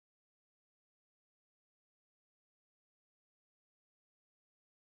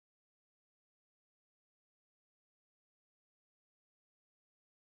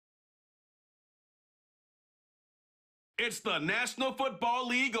It's the National Football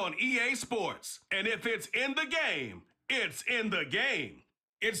League on EA Sports. And if it's in the game, it's in the game.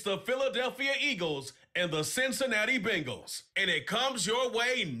 It's the Philadelphia Eagles and the Cincinnati Bengals. And it comes your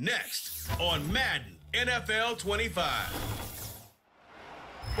way next on Madden NFL 25.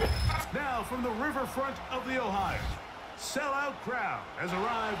 Now from the riverfront of the Ohio, sellout crowd has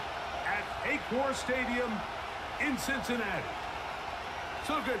arrived at Acorn Stadium in Cincinnati.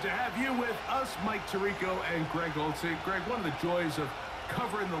 So good to have you with us, Mike Tirico and Greg Olsen. Greg, one of the joys of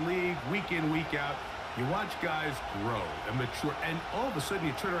covering the league week in, week out, you watch guys grow and mature, and all of a sudden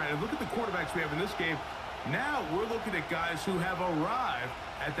you turn around and look at the quarterbacks we have in this game. Now we're looking at guys who have arrived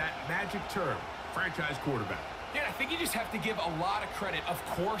at that magic term, franchise quarterback. Yeah, I think you just have to give a lot of credit, of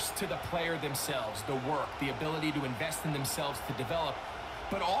course, to the player themselves, the work, the ability to invest in themselves to develop,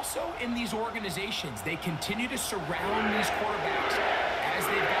 but also in these organizations. They continue to surround these quarterbacks as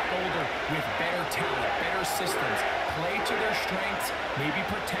they've gotten older with better talent, better systems, play to their strengths, maybe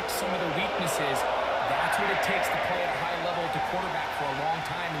protect some of their weaknesses. That's what it takes to play at a high level to quarterback for a long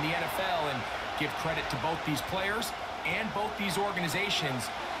time in the NFL, and give credit to both these players and both these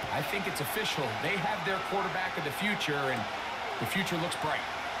organizations. I think it's official. They have their quarterback of the future, and the future looks bright.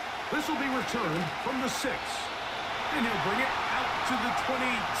 This will be returned from the 6. And he'll bring it out to the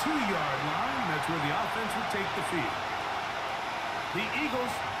 22-yard line. That's where the offense will take the field. The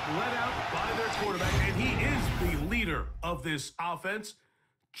Eagles led out by their quarterback, and he is the leader of this offense.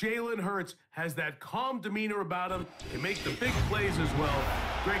 Jalen Hurts has that calm demeanor about him. He makes the big plays as well.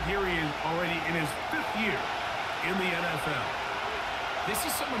 Greg, here he is already in his 5th year in the NFL. This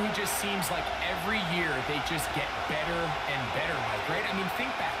is someone who just seems like every year they just get better and better, Mike, right? I mean,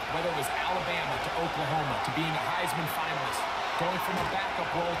 think back, whether it was Alabama to Oklahoma to being a Heisman finalist, going from a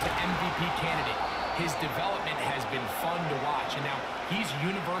backup role to MVP candidate. His development has been fun to watch, and now he's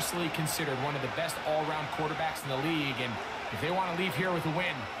universally considered one of the best all-around quarterbacks in the league, and if they want to leave here with a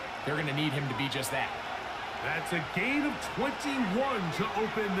win, they're going to need him to be just that. That's a gain of 21 to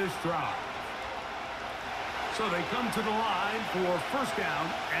open this drive. So they come to the line for first down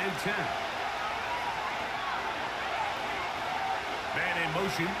and 10. Man in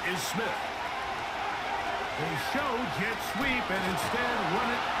motion is Smith. They show jet sweep and instead run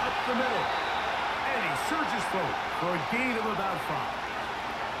it up the middle. And he surges forward for a gain of about 5.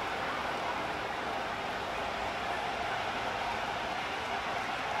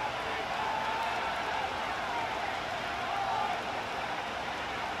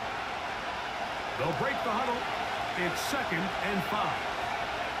 They'll break the huddle. It's 2nd and 5.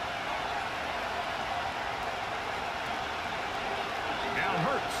 Now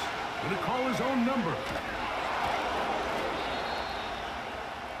Hurts going to call his own number.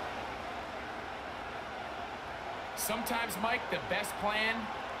 Sometimes, Mike, the best plan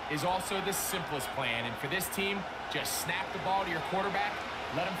is also the simplest plan. And for this team, just snap the ball to your quarterback,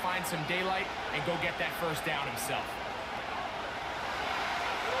 let him find some daylight, and go get that first down himself.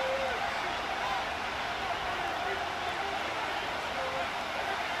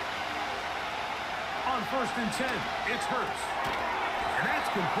 On 1st and 10, it's Hurts. And that's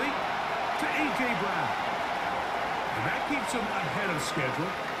complete to A.J. Brown. And that keeps him ahead of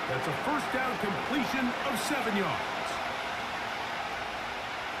schedule. That's a first down completion of 7 yards.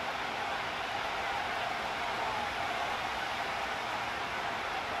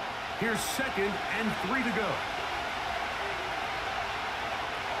 Here's 2nd and 3 to go.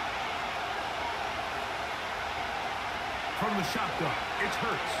 From the shotgun, it's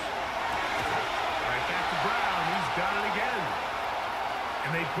Hurts. Right back to Brown. He's got it again.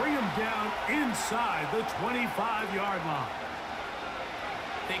 And they bring him down inside the 25-yard line.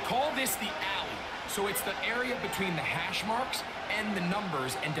 They call this the alley. So it's the area between the hash marks and the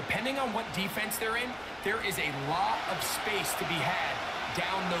numbers. And depending on what defense they're in, there is a lot of space to be had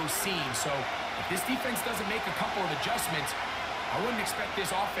down those seams. So if this defense doesn't make a couple of adjustments, I wouldn't expect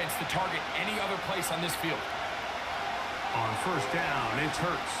this offense to target any other place on this field. On first down, it's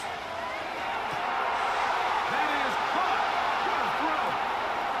Hurts. That is caught. What a throw.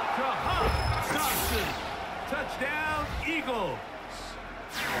 To Hunt Johnson. Touchdown, Eagles.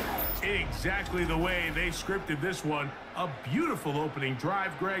 Exactly the way they scripted this one. A beautiful opening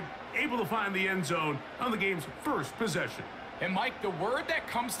drive, Greg. Able to find the end zone on the game's first possession. And, Mike, the word that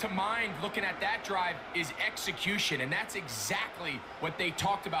comes to mind looking at that drive is execution, and that's exactly what they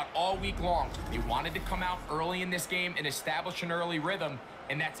talked about all week long. They wanted to come out early in this game and establish an early rhythm,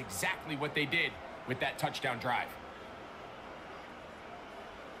 and that's exactly what they did with that touchdown drive.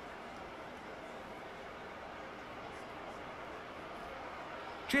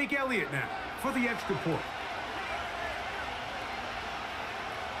 Jake Elliott now for the extra point.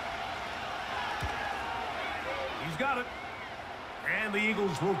 He's got it. And the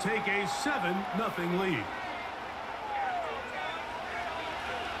Eagles will take a 7-0 lead.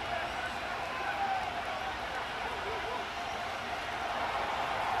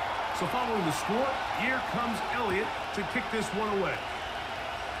 So following the score, here comes Elliott to kick this one away.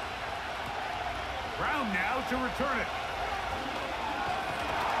 Brown now to return it.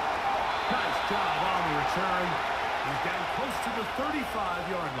 Nice job on the return. He's down close to the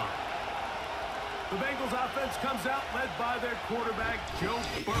 35-yard line. The Bengals offense comes out led by their quarterback, Joe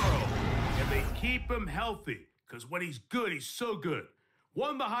Burrow. And they keep him healthy because when he's good, he's so good.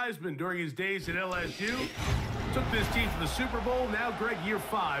 Won the Heisman during his days at LSU. Took this team to the Super Bowl. Now, Greg, year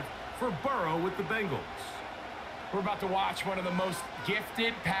 5 for Burrow with the Bengals. We're about to watch one of the most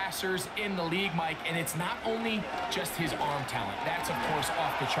gifted passers in the league, Mike, and it's not only just his arm talent. That's, of course,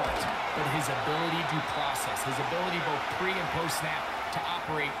 off the charts, but his ability to process, his ability both pre- and post-snap to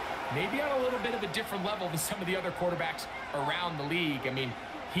operate maybe on a little bit of a different level than some of the other quarterbacks around the league. I mean,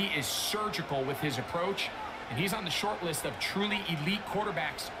 he is surgical with his approach, and he's on the short list of truly elite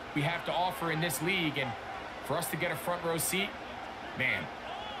quarterbacks we have to offer in this league. And for us to get a front row seat, man,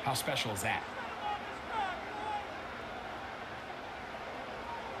 how special is that?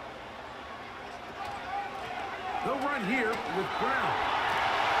 They'll run here with Brown.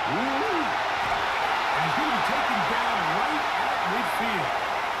 Ooh. And he's going to be taken down right at midfield.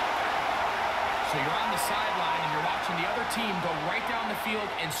 So you're on the sideline and you're watching the other team go right down the field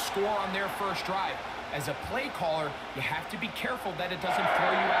and score on their first drive. As a play caller, you have to be careful that it doesn't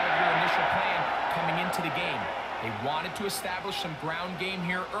throw you out of your initial plan coming into the game. They wanted to establish some ground game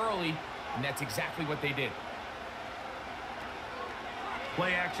here early, and that's exactly what they did.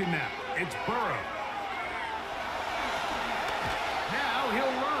 Play action now. It's Burrow. Now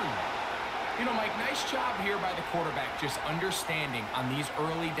he'll run. You know, Mike, nice job here by the quarterback, just understanding on these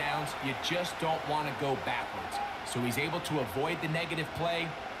early downs, you just don't want to go backwards. So he's able to avoid the negative play,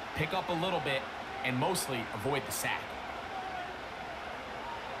 pick up a little bit, and mostly avoid the sack.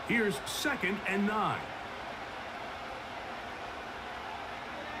 Here's 2nd and 9.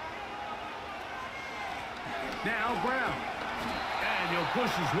 Now Brown. And he'll push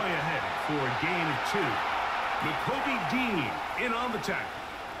his way ahead for a gain of 2. N'Kobe Dean in on the tackle.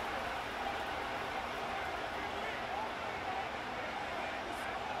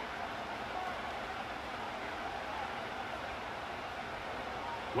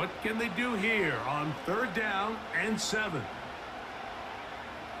 What can they do here on 3rd down and 7?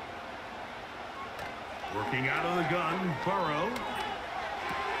 Working out of the gun, Burrow.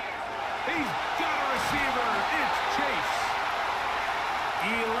 He's got a receiver. It's Chase.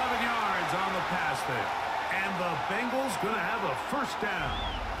 11 yards on the pass there. And the Bengals going to have a 1st down.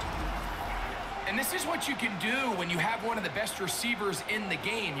 And this is what you can do when you have one of the best receivers in the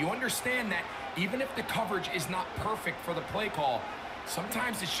game. You understand that even if the coverage is not perfect for the play call,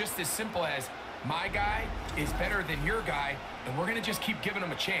 sometimes it's just as simple as my guy is better than your guy, and we're going to just keep giving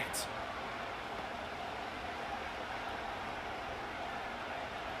him a chance.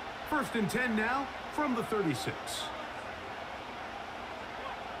 First and 10 now from the 36.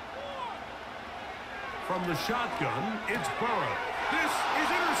 From the shotgun, it's Burrow. This is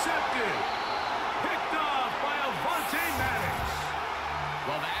intercepted. Picked off by Avonte Maddox.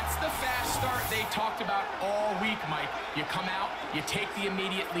 Well, that's the fast start they talked about all week, Mike. You come out, you take the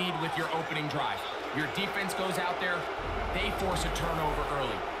immediate lead with your opening drive. Your defense goes out there, they force a turnover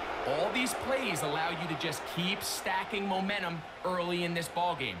early. All these plays allow you to just keep stacking momentum early in this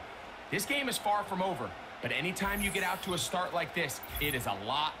ball game. This game is far from over, but anytime you get out to a start like this, it is a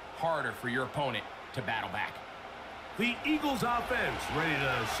lot harder for your opponent to battle back. The Eagles offense ready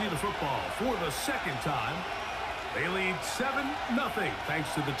to see the football for the 2nd time. They lead 7-0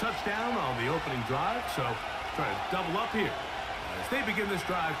 thanks to the touchdown on the opening drive. So try to double up here as they begin this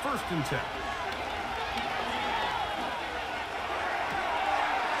drive 1st and 10.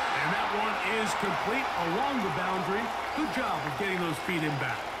 And that one is complete along the boundary. Good job of getting those feet in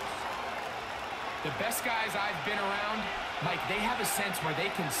bounds. The best guys I've been around, Mike, they have a sense where they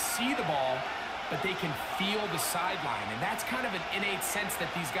can see the ball, but they can feel the sideline. And that's kind of an innate sense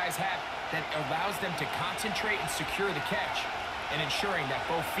that these guys have that allows them to concentrate and secure the catch and ensuring that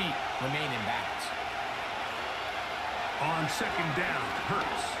both feet remain in bounds. On 2nd down,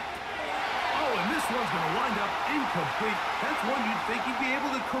 Hurts. Oh, and this one's going to wind up incomplete. That's one you'd think he'd be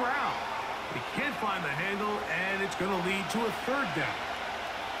able to corral. But he can't find the handle, and it's going to lead to a 3rd down.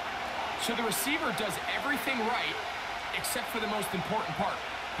 So the receiver does everything right except for the most important part.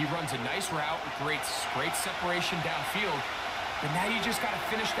 He runs a nice route with great separation downfield, but now you just got to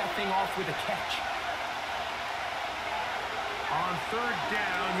finish that thing off with a catch. On 3rd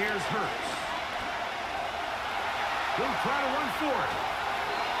down, here's Hurts. He'll try to run for it.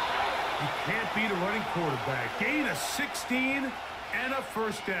 You can't beat a running quarterback. Gain of 16 and a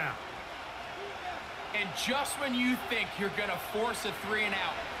first down. And just when you think you're going to force a 3 and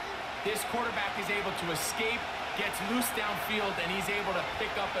out, this quarterback is able to escape, gets loose downfield, and he's able to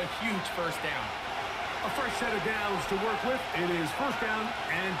pick up a huge first down. A fresh set of downs to work with. It is first down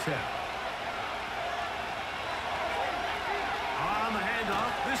and 10. On the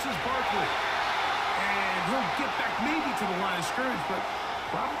handoff, this is Barkley. And he'll get back maybe to the line of scrimmage, but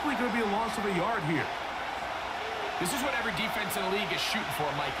probably going to be a loss of a yard here. This is what every defense in the league is shooting for,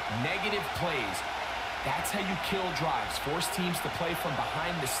 Mike. Negative plays. That's how you kill drives. Force teams to play from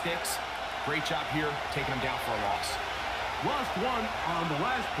behind the sticks. Great job here, taking them down for a loss. Lost one on the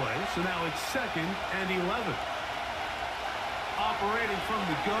last play, so now it's 2nd and 11. Operating from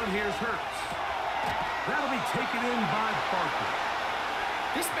the gun, here's Hurts. That'll be taken in by Barkley.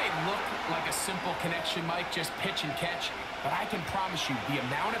 This may look like a simple connection, Mike, just pitch and catch, but I can promise you the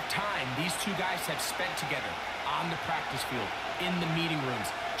amount of time these two guys have spent together on the practice field, in the meeting rooms,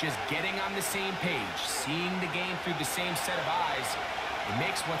 just getting on the same page, seeing the game through the same set of eyes, it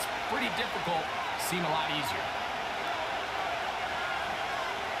makes what's pretty difficult seem a lot easier.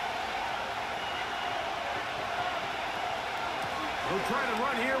 They'll try to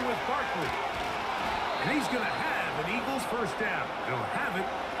run here with Barkley. And he's going to have an Eagles first down. They'll have it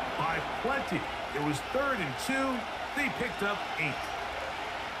by plenty. It was 3rd and 2. They picked up 8.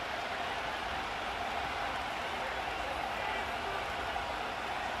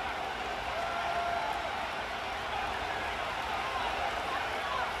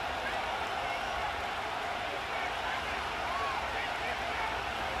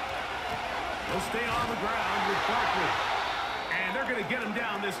 They'll stay on the ground with Barkley. And they're going to get him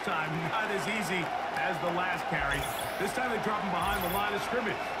down this time. Not as easy as the last carry. This time they drop him behind the line of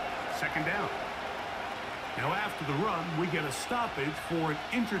scrimmage. 2nd down. Now after the run, we get a stoppage for an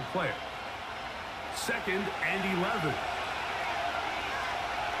injured player. 2nd and 11.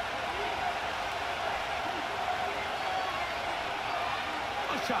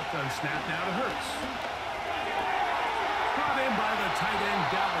 A shotgun snap now to Hurts. Brought in by the tight end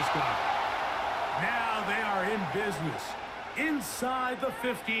Dallas guy. Now they are in business inside the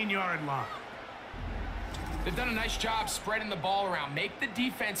 15-yard line. They've done a nice job spreading the ball around. Make the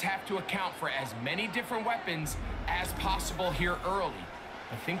defense have to account for as many different weapons as possible here early.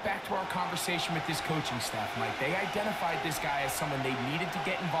 But think back to our conversation with this coaching staff, Mike. They identified this guy as someone they needed to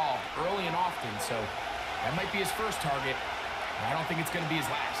get involved early and often, so that might be his first target. But I don't think it's going to be his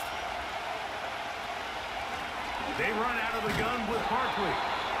last. They run out of the gun with Barkley.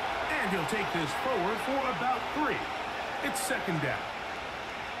 And he'll take this forward for about 3. It's 2nd down.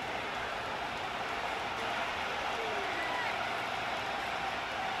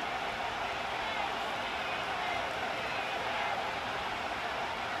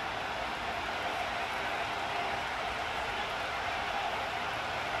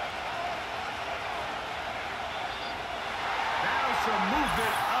 Now some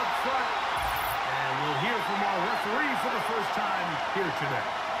movement up front. And we'll hear from our referee for the first time here today.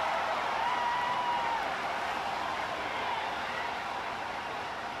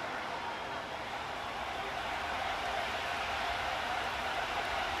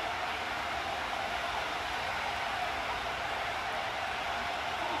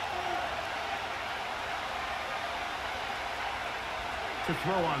 To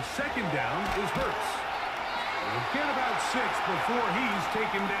throw on 2nd down is Hurts. He'll get about 6 before he's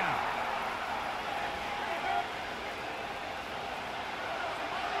taken down.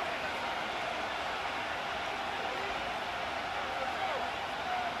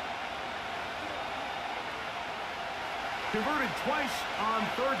 Converted twice on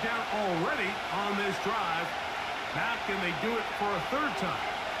 3rd down already on this drive. Now can they do it for a 3rd time?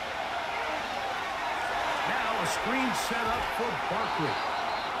 Now a screen set up for Barkley.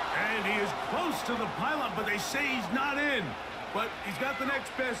 And he is close to the pylon, but they say he's not in. But he's got the next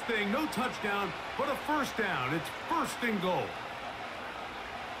best thing. No touchdown, but a first down. It's 1st and goal.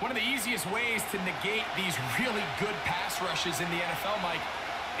 One of the easiest ways to negate these really good pass rushes in the NFL, Mike,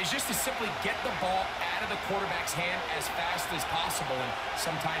 is just to simply get the ball out of the quarterback's hand as fast as possible. And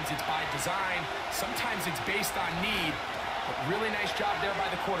sometimes it's by design, sometimes it's based on need. But really nice job there by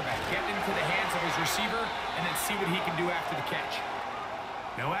the quarterback. Get into the hands of his receiver and then see what he can do after the catch.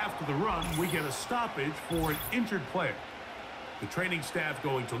 Now after the run, we get a stoppage for an injured player. The training staff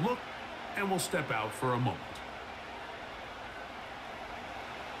going to look and will step out for a moment.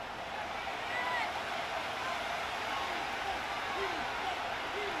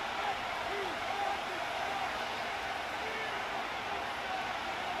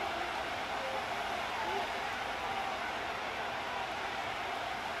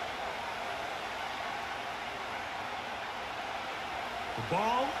 The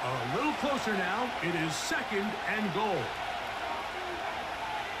ball a little closer now. It is 2nd and goal.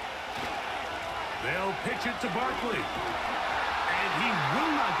 They'll pitch it to Barkley. And he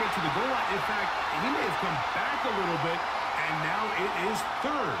will not get to the goal line. In fact, he may have come back a little bit. And now it is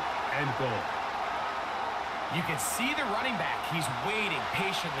 3rd and goal. You can see the running back. He's waiting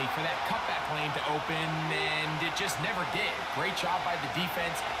patiently for that cutback lane to open, and it just never did. Great job by the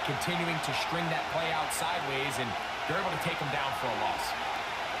defense, continuing to string that play out sideways, and they're able to take him down for a loss.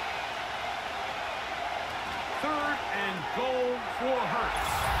 3rd and goal for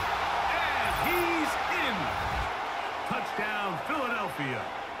Hurts. And he's in. Touchdown, Philadelphia.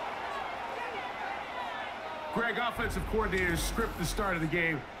 Greg, offensive coordinators script the start of the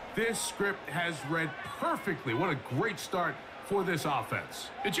game. This script has read perfectly. What a great start for this offense.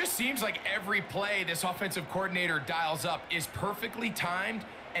 It just seems like every play this offensive coordinator dials up is perfectly timed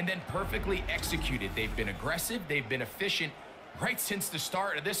and then perfectly executed. They've been aggressive. They've been efficient right since the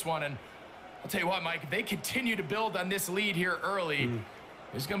start of this one. And I'll tell you what, Mike, if they continue to build on this lead here early,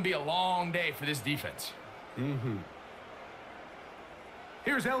 it's going to be a long day for this defense.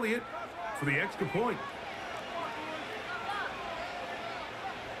 Here's Elliott for the extra point.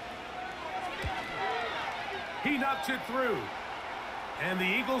 He knocks it through. And the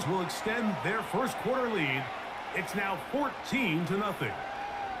Eagles will extend their first quarter lead. It's now 14-0.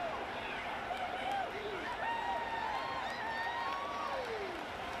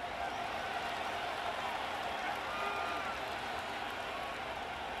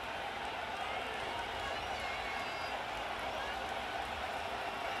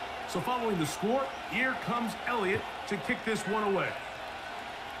 So following the score, here comes Elliott to kick this one away.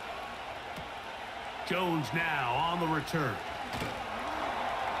 Jones now on the return.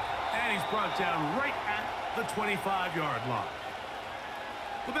 And he's brought down right at the 25-yard line.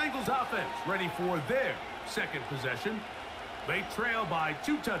 The Bengals offense ready for their second possession. They trail by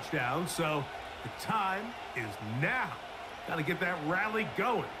 2 touchdowns, so the time is now. Got to get that rally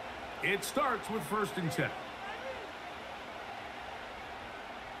going. It starts with 1st and 10.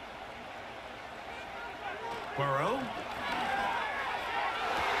 Burrow.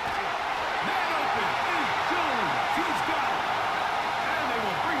 Man open is Jones. He's got it. And they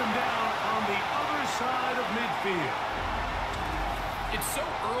will bring him down on the other side of midfield. It's so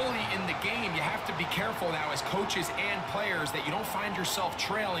early in the game, you have to be careful now as coaches and players that you don't find yourself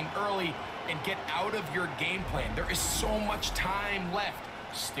trailing early and get out of your game plan. There is so much time left.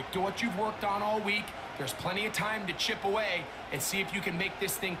 Stick to what you've worked on all week. There's plenty of time to chip away and see if you can make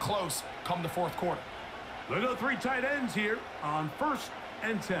this thing close come the 4th quarter. Look at 3 tight ends here on 1st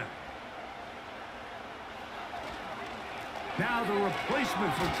and 10. Now the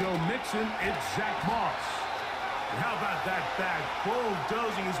replacement for Joe Mixon, it's Zach Moss. And how about that back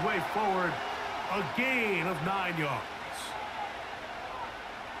bulldozing his way forward, a gain of 9 yards.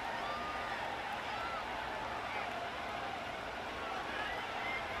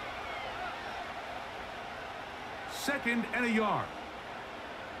 Second and a yard.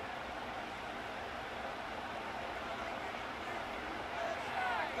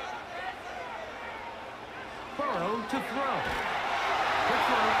 Burrow to throw. The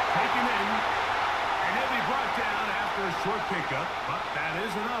throw taken in. And he'll be brought down after a short pickup. But that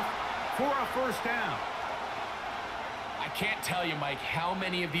is enough for a 1st down. I can't tell you, Mike, how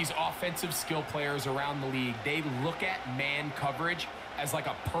many of these offensive skill players around the league, they look at man coverage as like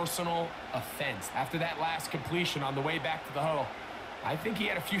a personal offense. After that last completion on the way back to the huddle, I think he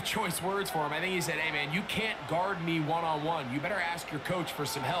had a few choice words for him. I think he said, hey, man, you can't guard me one-on-one. You better ask your coach for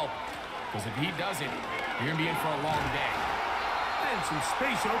some help, because if he doesn't, you're going to be in for a long day. And some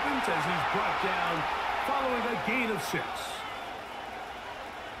space opens as he's brought down following a gain of 6.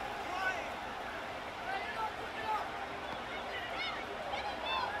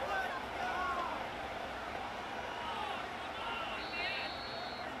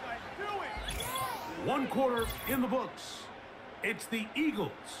 One quarter in the books. It's the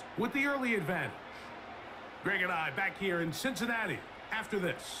Eagles with the early advantage. Greg and I back here in Cincinnati after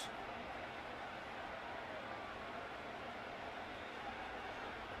this.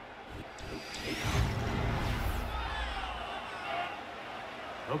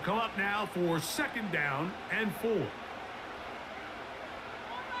 They'll come up now for 2nd down and 4.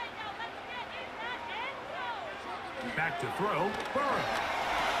 Back to throw. Burrow.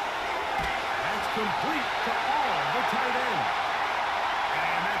 That's complete to all the tight ends.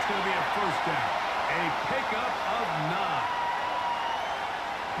 And that's going to be a 1st down. A pickup of 9.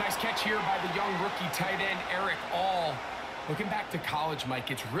 Nice catch here by the young rookie tight end, Eric All. Looking back to college,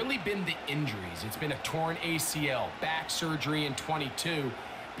 Mike, it's really been the injuries. It's been a torn ACL, back surgery in 22.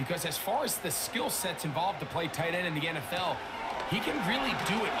 Because as far as the skill sets involved to play tight end in the NFL, He can really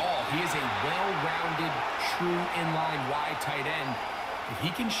do it all. He is a well-rounded, true inline wide tight end. If he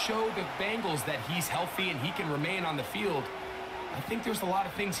can show the Bengals that he's healthy and he can remain on the field, I think there's a lot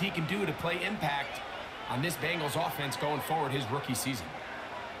of things he can do to play impact on this Bengals offense going forward his rookie season.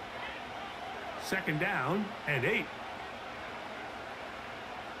 2nd down and 8.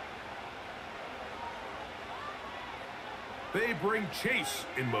 They bring Chase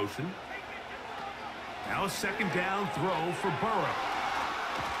in motion. Now a 2nd down throw for Burrow.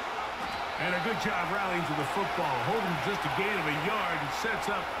 And a good job rallying to the football, holding just a gain of a yard and sets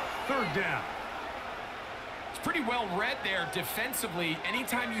up 3rd down. It's pretty well read there defensively.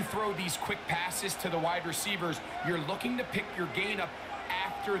 Anytime you throw these quick passes to the wide receivers, you're looking to pick your gain up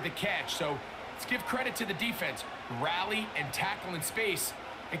after the catch. So let's give credit to the defense. Rally and tackle in space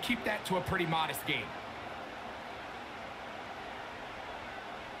and keep that to a pretty modest gain.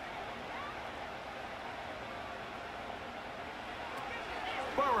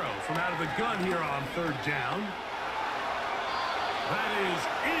 Burrow from out of the gun here on 3rd down. That is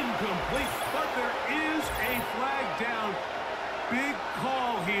incomplete, but there is a flag down. Big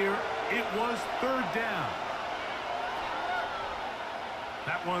call here. It was 3rd down.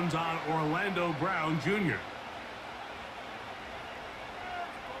 That one's on Orlando Brown Jr.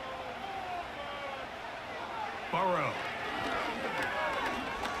 Burrow.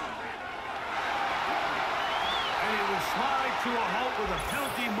 And he will slide to a halt with a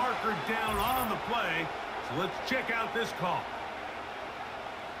penalty marker down on the play. So let's check out this call.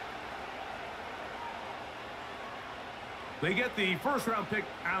 They get the 1st-round pick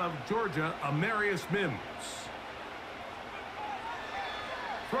out of Georgia, Amarius Mims.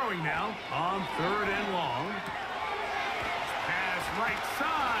 Throwing now on 3rd and long. Pass right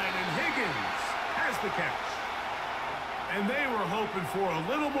side, and Higgins has the catch. And they were hoping for a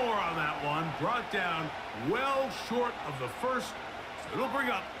little more on that one. Brought down well short of the 1st. So it'll bring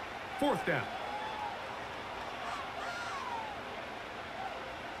up 4th down.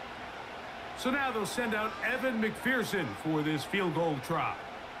 So now they'll send out Evan McPherson for this field goal try.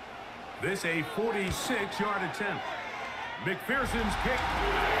 This a 46-yard attempt. McPherson's kick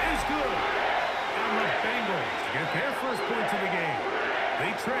is good. And the Bengals get their first points of the game.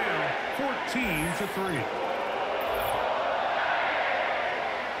 They trail 14-3.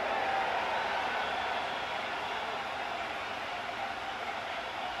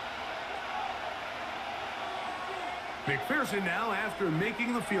 McPherson now, after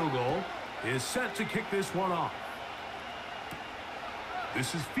making the field goal, is set to kick this one off.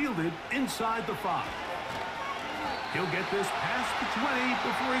 This is fielded inside the 5. He'll get this past the 20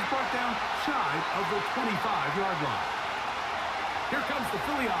 before he's brought down shy of the 25-yard line. Here comes the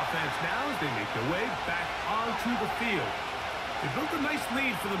Philly offense now as they make their way back onto the field. They built a nice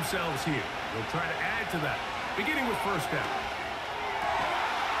lead for themselves here. They'll try to add to that, beginning with 1st down.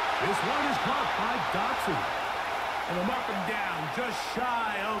 This one is caught by Dotson. And they'll mark him down just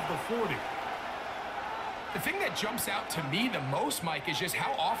shy of the 40. The thing that jumps out to me the most, Mike, is just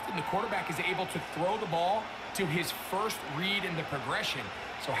how often the quarterback is able to throw the ball to his first read in the progression.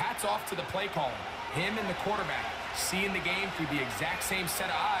 So hats off to the play caller. Him and the quarterback seeing the game through the exact same set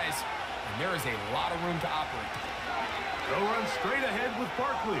of eyes, and there is a lot of room to operate. They'll run straight ahead with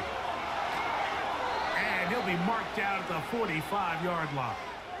Barkley. And he'll be marked down at the 45-yard line.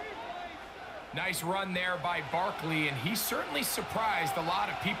 Nice run there by Barkley, and he certainly surprised a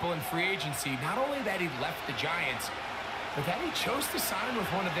lot of people in free agency. Not only that he left the Giants, but that he chose to sign with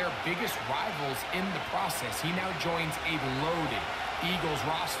one of their biggest rivals in the process. He now joins a loaded Eagles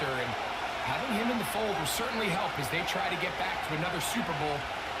roster, and having him in the fold will certainly help as they try to get back to another Super Bowl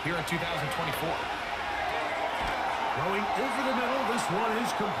here in 2024. Going over the middle, this one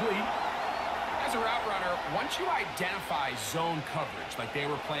is complete. As a route runner, once you identify zone coverage like they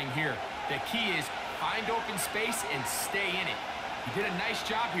were playing here, the key is find open space and stay in it. He did a nice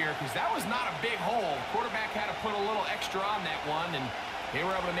job here because that was not a big hole. Quarterback had to put a little extra on that one, and they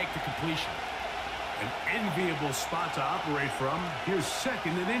were able to make the completion. An enviable spot to operate from. Here's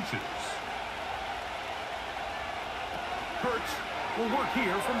 2nd and inches. Hurts will work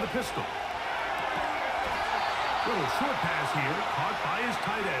here from the pistol. Little short pass here, caught by his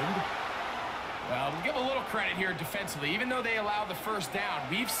tight end. Well, we'll give a little credit here defensively. Even though they allowed the 1st down,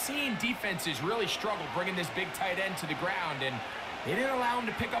 we've seen defenses really struggle bringing this big tight end to the ground, and they didn't allow him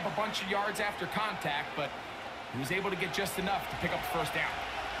to pick up a bunch of yards after contact, but he was able to get just enough to pick up the 1st down.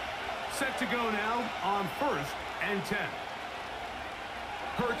 Set to go now on 1st and 10.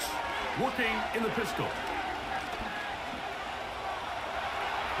 Hurts working in the pistol.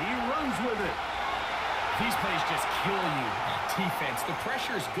 He runs with it. These plays just kill you on defense. The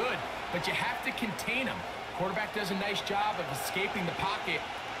pressure is good, but you have to contain them. Quarterback does a nice job of escaping the pocket,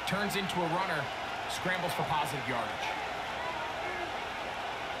 turns into a runner, scrambles for positive yardage.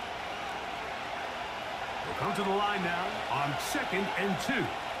 We'll come to the line now on 2nd and 2.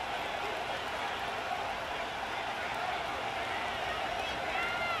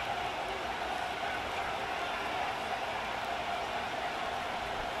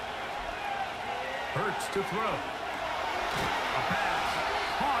 Hurts to throw. A pass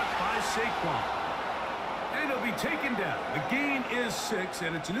caught by Saquon. And he'll be taken down. The gain is 6,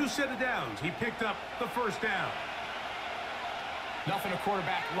 and it's a new set of downs. He picked up the first down. Nothing a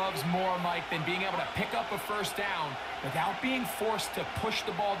quarterback loves more, Mike, than being able to pick up a first down without being forced to push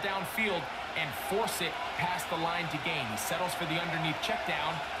the ball downfield and force it past the line to gain. He settles for the underneath check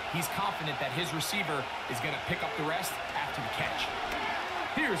down. He's confident that his receiver is going to pick up the rest after the catch.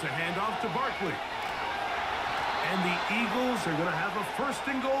 Here's a handoff to Barkley. And the Eagles are going to have a 1st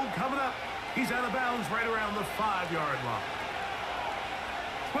and goal coming up. He's out of bounds right around the 5-yard line.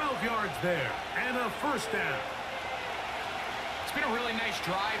 12 yards there and a first down. It's been a really nice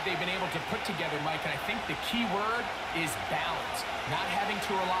drive they've been able to put together, Mike, and I think the key word is balance. Not having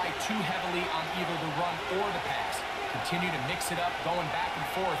to rely too heavily on either the run or the pass. Continue to mix it up, going back and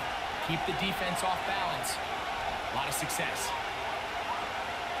forth. Keep the defense off balance. A lot of success.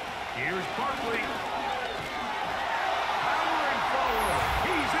 Here's Barkley. Powering forward.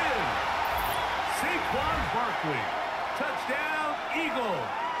 He's in. Saquon Barkley. Touchdown, Eagles.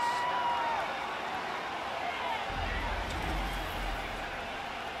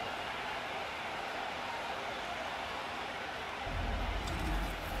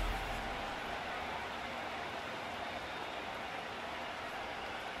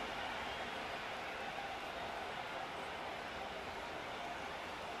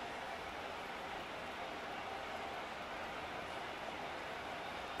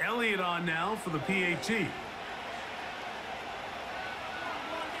 Elliott on now for the PAT.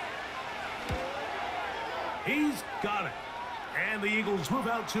 He's got it. And the Eagles move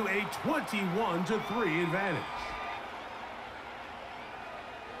out to a 21-3 advantage.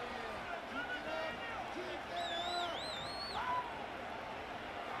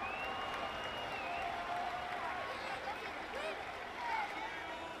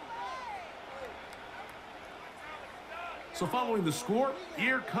 So following the score,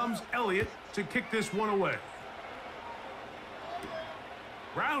 here comes Elliott to kick this one away.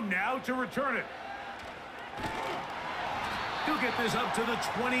 Brown now to return it. He'll get this up to the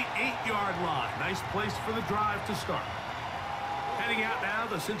 28-yard line. Nice place for the drive to start. Heading out now,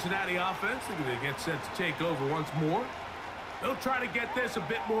 the Cincinnati offense. They're going to get set to take over once more. They'll try to get this a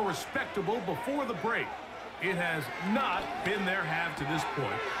bit more respectable before the break. It has not been their half to this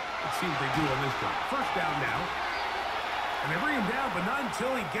point. Let's see what they do on this drive. First down now. And they bring him down, but not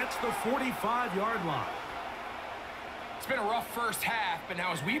until he gets the 45-yard line. It's been a rough first half, but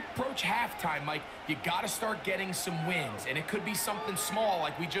now as we approach halftime, Mike, you got to start getting some wins. And it could be something small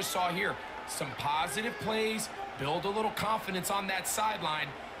like we just saw here. Some positive plays, build a little confidence on that sideline.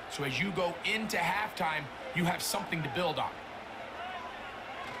 So as you go into halftime, you have something to build on.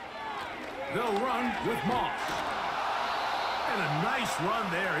 They'll run with Moss. And a nice run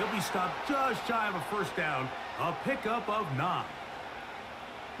there. He'll be stopped just shy of a first down. A pickup of 9.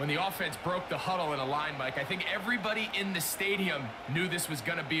 When the offense broke the huddle in a line, Mike, I think everybody in the stadium knew this was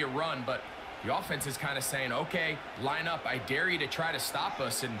going to be a run, but the offense is kind of saying, okay, line up. I dare you to try to stop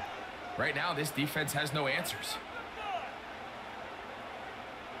us, and right now this defense has no answers.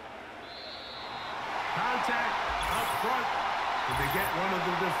 Contact up front. Did they get one of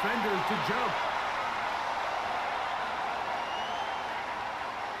the defenders to jump?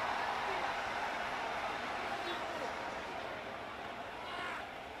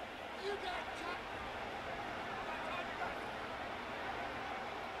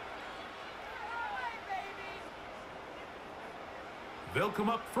 They'll come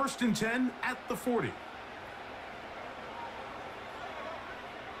up 1st and 10 at the 40.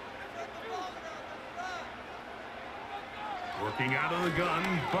 Working out of the gun,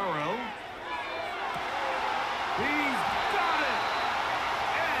 Burrow. He's got it!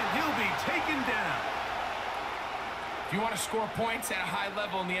 And he'll be taken down. If you want to score points at a high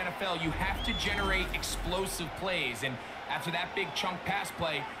level in the NFL, you have to generate explosive plays. And after that big chunk pass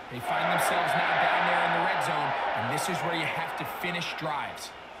play, they find themselves now down there in the red zone, and this is where you have to finish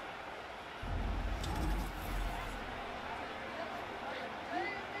drives.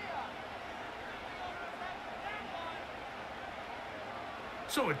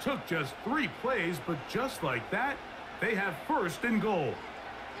 So it took just 3 plays, but just like that, they have 1st and goal.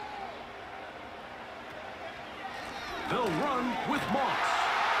 They'll run with Moss.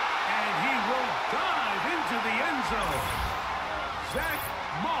 And he will dive into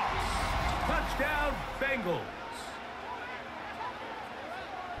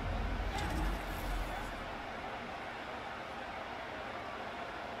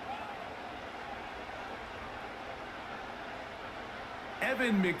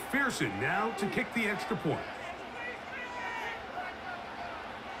McPherson now to kick the extra point.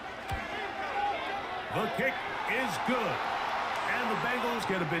 The kick is good. And the Bengals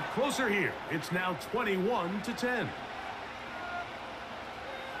get a bit closer here. It's now 21-10.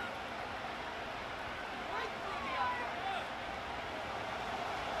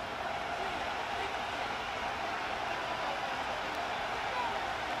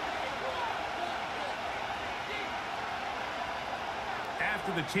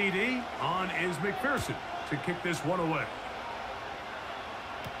 After the TD, on is McPherson to kick this one away.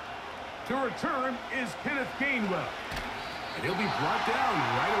 To return is Kenneth Gainwell. And he'll be brought down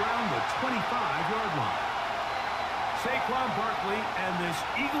right around the 25-yard line. Saquon Barkley and this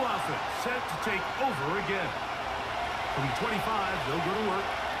Eagle offense set to take over again. From 25, they'll go to work.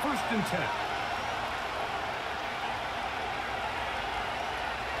 1st and 10.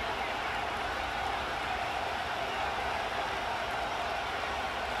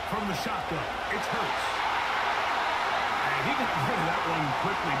 From the shotgun, it's Hurts. And he got rid of that one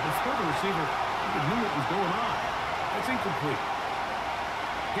quickly before the receiver even knew what was going on. That's incomplete.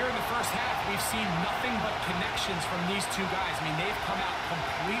 Here in the first half, we've seen nothing but connections from these two guys. I mean, they've come out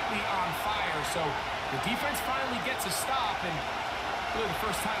completely on fire, so the defense finally gets a stop, and really the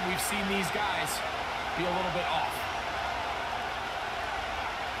first time we've seen these guys be a little bit off.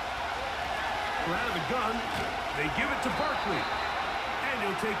 We're out of the gun. They give it to Barkley. And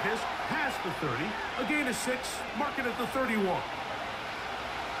he'll take this past the 30. A gain of 6, mark it at the 31.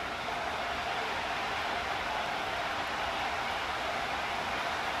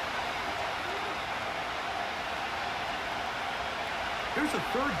 Here's a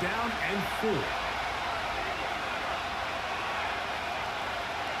 3rd down and 4.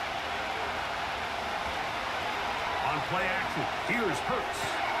 On play action, here's Hurts.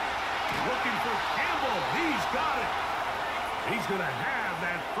 Looking for Campbell. He's got it. He's going to have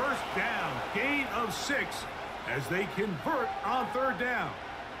that 1st down, gain of 6, as they convert on 3rd down.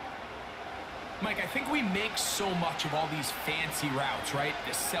 Mike, I think we make so much of all these fancy routes, right?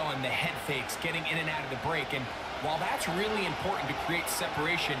 The selling, the head fakes, getting in and out of the break. And while that's really important to create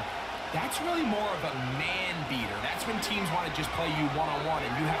separation, that's really more of a man beater. That's when teams want to just play you one-on-one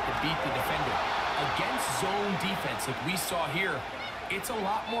and you have to beat the defender. Against zone defense, like we saw here, it's a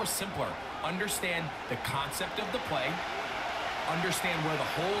lot more simpler. Understand the concept of the play, understand where the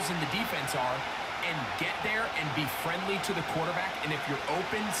holes in the defense are, and get there and be friendly to the quarterback. And if you're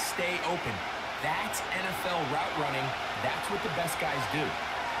open, stay open. That's NFL route running. That's what the best guys do.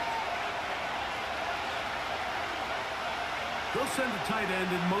 They'll send the tight end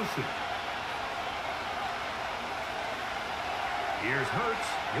in motion. Here's Hurts.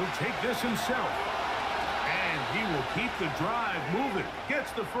 He'll take this himself. And he will keep the drive moving.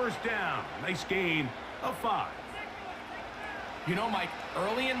 Gets the 1st down. Nice gain of 5. You know, Mike,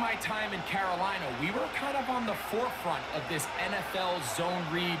 early in my time in Carolina, we were kind of on the forefront of this NFL zone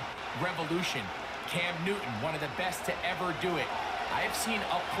read revolution. Cam Newton, one of the best to ever do it. I have seen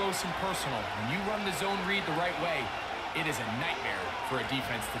up close and personal, when you run the zone read the right way, it is a nightmare for a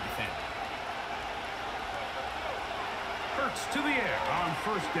defense to defend. Hurts to the air on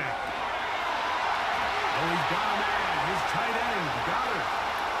 1st down. Oh, he's got a man. His tight end got it.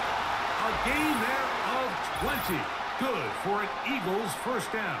 A gain there of 20. Good for an Eagles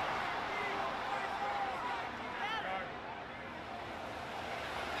 1st down.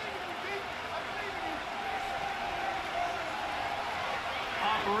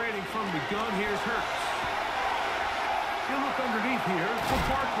 Operating from the gun, here's Hurts. He'll look underneath here for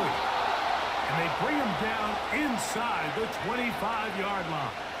Barkley. And they bring him down inside the 25-yard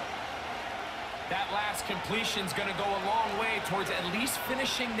line. That last completion's going to go a long way towards at least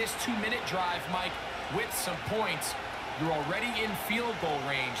finishing this 2-minute drive, Mike, with some points. You're already in field goal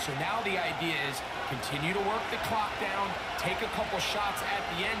range, so now the idea is continue to work the clock down, take a couple shots at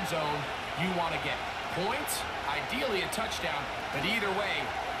the end zone. You want to get points, ideally a touchdown, but either way,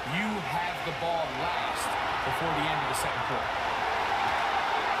 you have the ball last before the end of the 2nd quarter.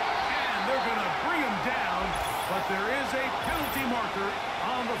 And they're going to bring him down, but there is a penalty marker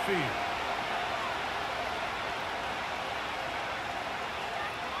on the field.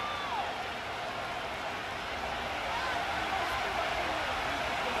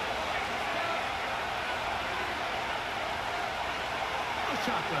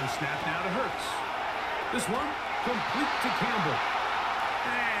 Shotgun snap now to Hurts. This one complete to Campbell.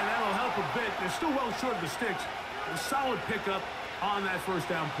 And that'll help a bit. They're still well short of the sticks. A solid pickup on that 1st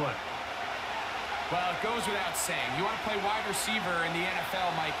down play. Well, it goes without saying. You want to play wide receiver in the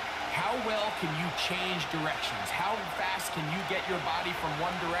NFL, Mike, how well can you change directions? How fast can you get your body from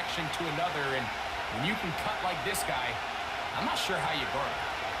one direction to another? And when you can cut like this guy, I'm not sure how you guard it.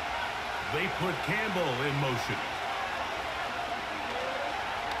 They put Campbell in motion.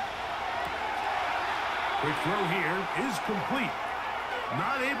 Quick throw here is complete.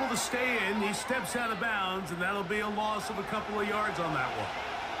 Not able to stay in. He steps out of bounds, and that'll be a loss of a couple of yards on that one.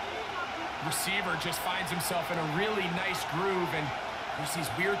 Receiver just finds himself in a really nice groove, and there's these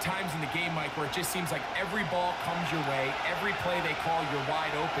weird times in the game, Mike, where it just seems like every ball comes your way, every play they call, you're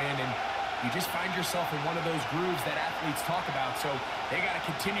wide open, and you just find yourself in one of those grooves that athletes talk about. So they got to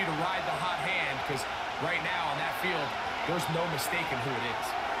continue to ride the hot hand, because right now on that field, there's no mistaking who it is.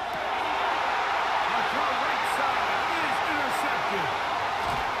 The throw right side is intercepted.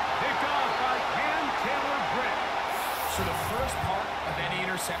 Picked off by Cam Taylor-Britt. So the first part of any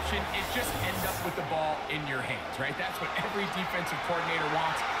interception is just end up with the ball in your hands, right? That's what every defensive coordinator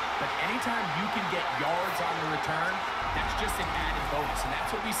wants. But anytime you can get yards on the return, that's just an added bonus. And that's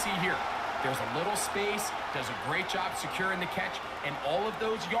what we see here. There's a little space, does a great job securing the catch, and all of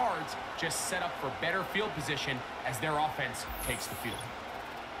those yards just set up for better field position as their offense takes the field.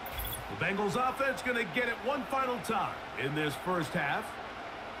 The Bengals offense going to get it one final time in this first half.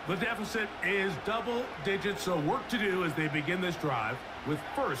 The deficit is double digits, so work to do as they begin this drive with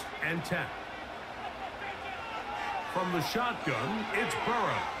 1st and 10. From the shotgun, it's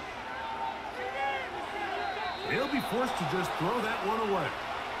Burrow. He'll be forced to just throw that one away.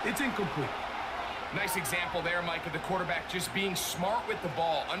 It's incomplete. Nice example there, Mike, of the quarterback just being smart with the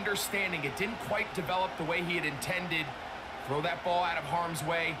ball, understanding it didn't quite develop the way he had intended. Throw that ball out of harm's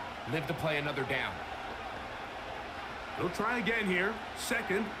way, live to play another down. They'll try again here.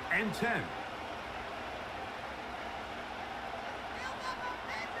 2nd and 10.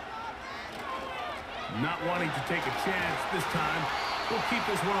 Not wanting to take a chance this time. We'll keep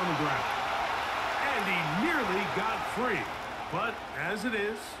this one on the ground. And he nearly got free. But as it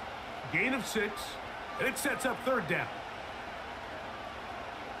is, gain of 6, and it sets up 3rd down.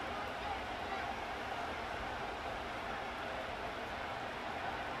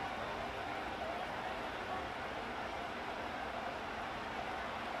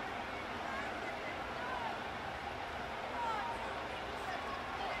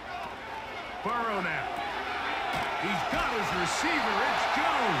 Burrow now. He's got his receiver. It's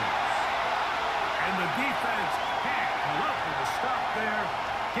Jones. And the defense can't come up with a stop there.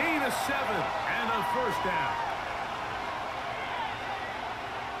 Gain of 7 and a 1st down.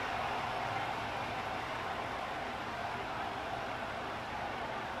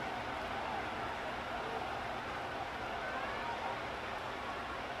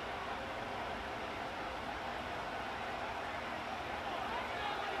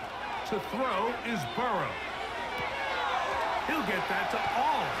 To throw is Burrow. He'll get that to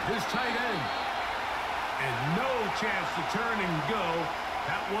all his tight end. And no chance to turn and go.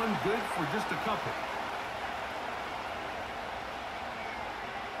 That one good for just a couple.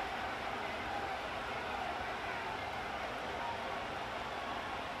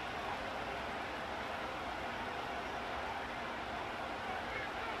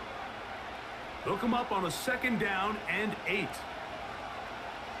 They'll come up on a 2nd down and 8.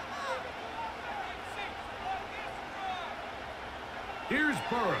 Here's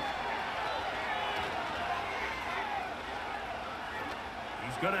Burrow.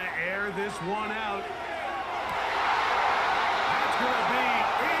 He's going to air this one out. That's going to be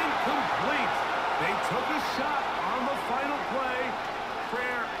incomplete. They took a shot on the final play.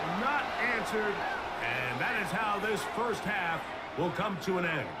 Prayer not answered. And that is how this first half will come to an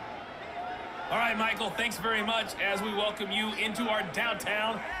end. All right, Michael, thanks very much as we welcome you into our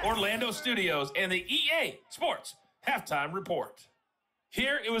downtown Orlando studios and the EA Sports Halftime Report.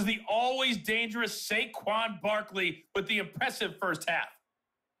 Here, it was the always dangerous Saquon Barkley with the impressive first half.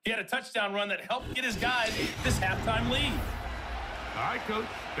 He had a touchdown run that helped get his guys this halftime lead. All right, Coach.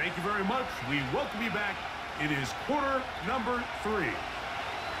 Thank you very much. We welcome you back. It is quarter number 3.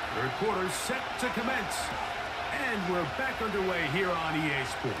 3rd quarter set to commence. And we're back underway here on EA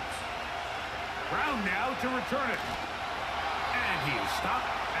Sports. Brown now to return it. And he is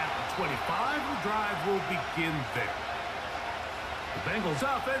stopped at the 25. The drive will begin there. The Bengals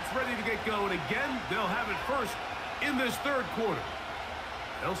offense ready to get going again. They'll have it first in this 3rd quarter.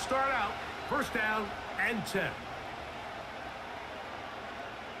 They'll start out 1st down and 10.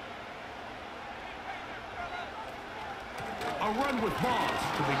 A run with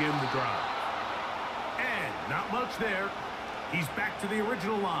Moss to begin the drive. And not much there. He's back to the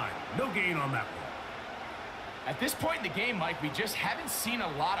original line. No gain on that one. At this point in the game, Mike, we just haven't seen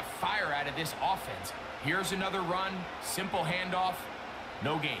a lot of fire out of this offense. Here's another run, simple handoff,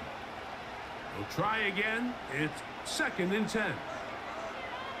 no gain. We'll try again. It's 2nd and 10.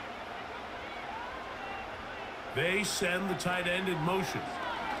 They send the tight end in motion.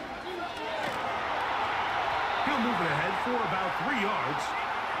 He'll move it ahead for about 3 yards.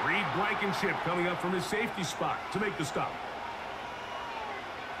 Reed Blankenship coming up from his safety spot to make the stop.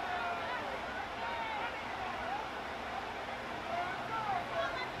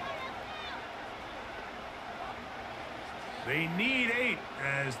 They need 8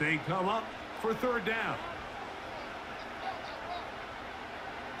 as they come up for 3rd down.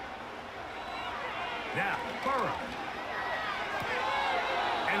 Now, Burrow.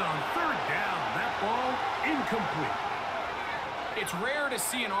 And on 3rd down, that ball incomplete. It's rare to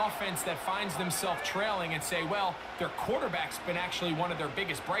see an offense that finds themselves trailing and say, well, their quarterback's been actually one of their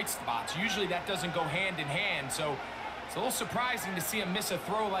biggest bright spots. Usually that doesn't go hand in hand, so it's a little surprising to see him miss a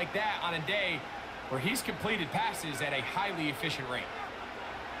throw like that on a day where he's completed passes at a highly efficient rate.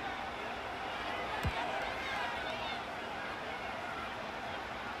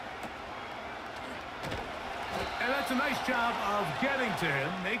 And that's a nice job of getting to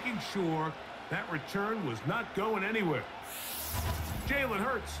him, making sure that return was not going anywhere. Jalen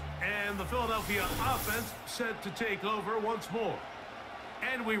Hurts and the Philadelphia offense set to take over once more.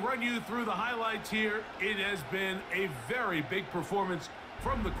 And we run you through the highlights here. It has been a very big performance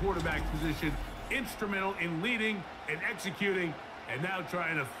from the quarterback position. Instrumental in leading and executing, and now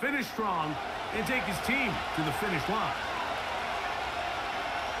trying to finish strong and take his team to the finish line.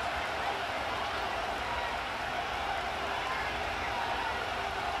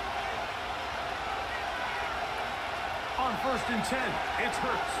 On 1st and 10, it's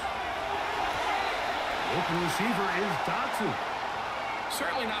Hurts. Open receiver is Dotson.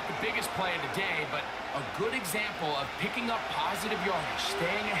 Certainly not the biggest play of the day, but a good example of picking up positive yardage,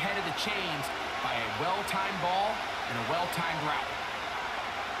 staying ahead of the chains by a well-timed ball and a well-timed route.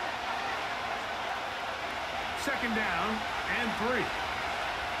 2nd down and 3.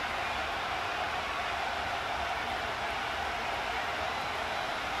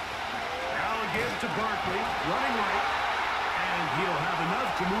 Now again to Barkley, running right. And he'll have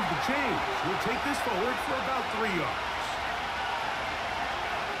enough to move the chains. We'll take this forward for about 3 yards.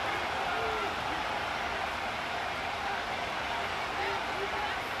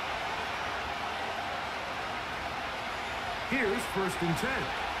 Here's 1st and 10.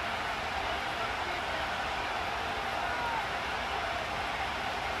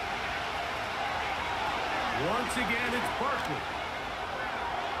 Once again, it's Barkley.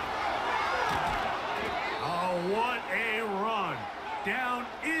 Oh, what a run. Down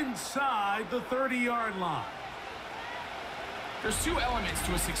inside the 30-yard line. There's 2 elements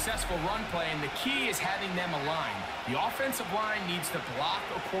to a successful run play, and the key is having them aligned. The offensive line needs to block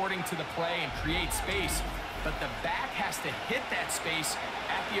according to the play and create space, but the back has to hit that space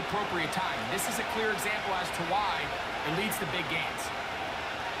at the appropriate time. This is a clear example as to why it leads to big gains.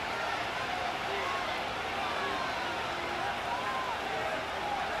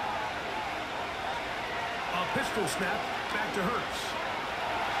 A pistol snap back to Hurts.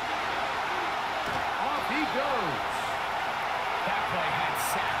 Off he goes. That play had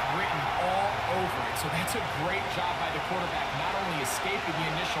sack written all over it, so that's a great job by the quarterback, not only escaping the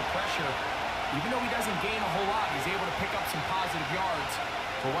initial pressure, even though he doesn't gain a whole lot, he's able to pick up some positive yards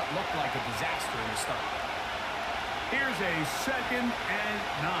for what looked like a disaster in the start. Here's a 2nd and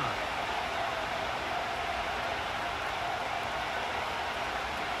 9.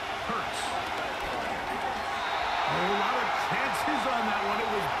 Hurts. A lot of chances on that one.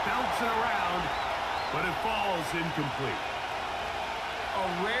 It was bouncing around, but it falls incomplete. A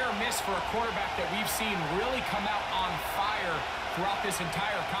rare miss for a quarterback that we've seen really come out on fire throughout this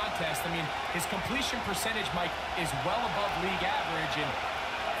entire contest. I mean, his completion percentage, Mike, is well above league average, and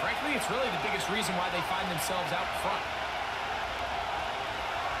frankly, it's really the biggest reason why they find themselves out front.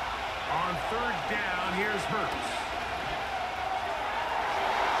 On 3rd down, here's Hurts.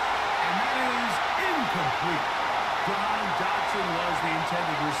 And that is incomplete. John Dotson was the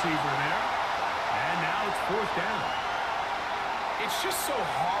intended receiver there. And now it's 4th down. It's just so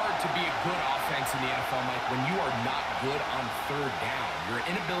hard to be a good offense in the NFL, Mike, when you are not good on 3rd down. Your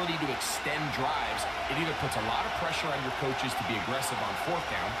inability to extend drives, it either puts a lot of pressure on your coaches to be aggressive on 4th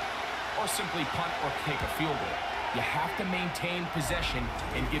down or simply punt or take a field goal. You have to maintain possession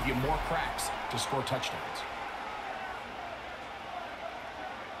and give you more cracks to score touchdowns.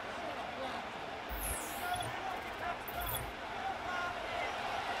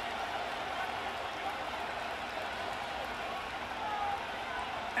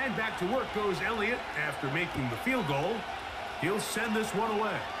 And back to work goes Elliott after making the field goal. He'll send this one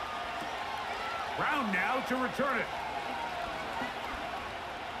away. Brown now to return it.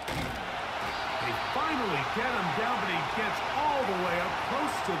 They finally get him down, but he gets all the way up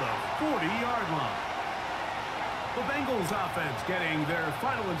close to the 40-yard line. The Bengals offense getting their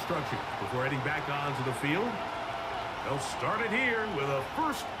final instructions before heading back onto the field. They'll start it here with a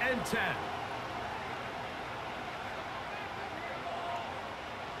 1st and 10.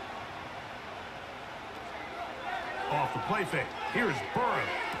 Off the play fake. Here's Burrow.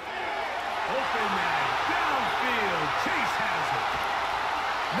 Open man. Downfield. Chase has it.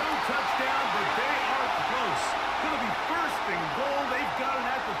 No touchdown, but they are close. Going to be 1st and goal. They've got it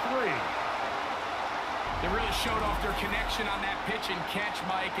at the 3. They really showed off their connection on that pitch and catch,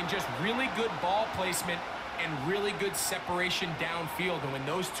 Mike, and just really good ball placement and really good separation downfield. And when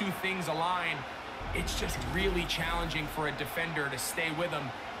those two things align, it's just really challenging for a defender to stay with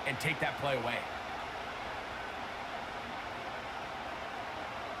them and take that play away.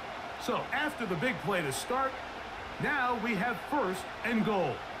 So after the big play to start, now we have 1st and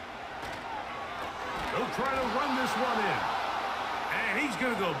goal. They'll try to run this one in. And he's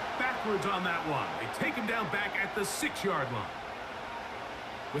going to go backwards on that one. They take him down back at the 6-yard line.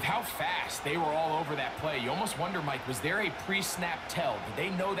 With how fast they were all over that play, you almost wonder, Mike, was there a pre-snap tell? Did they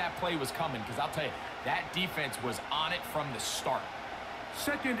know that play was coming? Because I'll tell you, that defense was on it from the start.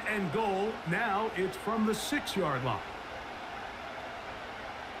 2nd and goal. Now it's from the 6-yard line.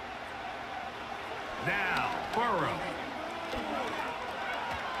 Now, Burrow.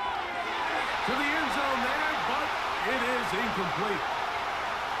 To the end zone there, but it is incomplete.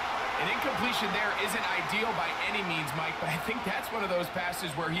 An incompletion there isn't ideal by any means, Mike, but I think that's one of those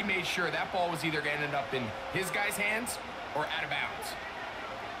passes where he made sure that ball was either going to end up in his guy's hands or out of bounds.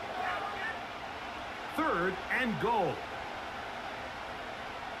 3rd and goal.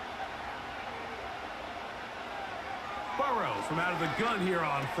 Burrow from out of the gun here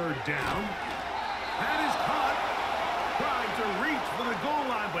on 3rd down. That is caught. Trying to reach for the goal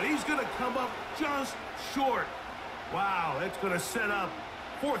line, but he's going to come up just short. Wow, that's going to set up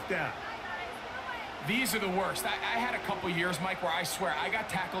 4th down. These are the worst. I had a couple years, Mike, where I swear I got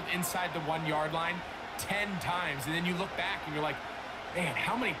tackled inside the 1-yard line 10 times, and then you look back and you're like, man,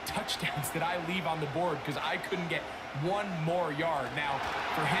 how many touchdowns did I leave on the board because I couldn't get one more yard? Now,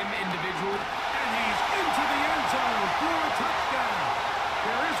 for him individually, and he's into the end zone for a touchdown.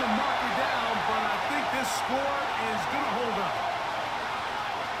 There is a marker down, but I think this score is going to hold up.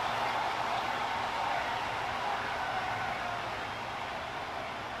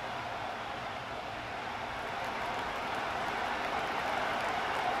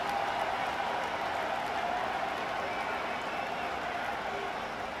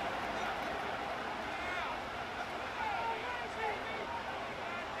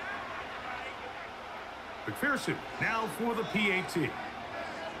 McPherson now for the PAT.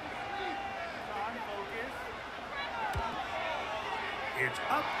 It's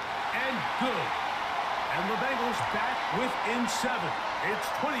up and good. And the Bengals back within 7. It's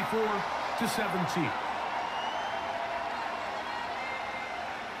 24-17.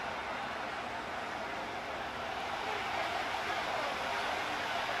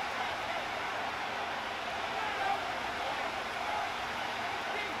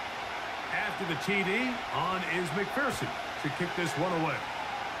 After the TD, on is McPherson to kick this one away.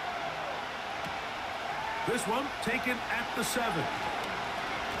 This one taken at the 7.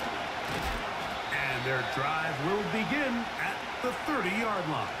 And their drive will begin at the 30-yard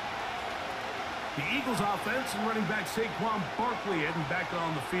line. The Eagles offense and running back Saquon Barkley heading back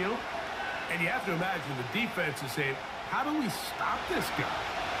on the field. And you have to imagine the defense is saying, how do we stop this guy?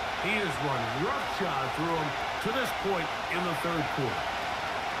 He has run roughshod through him to this point in the 3rd quarter.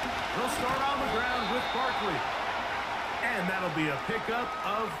 They'll start on the ground with Barkley. And that'll be a pickup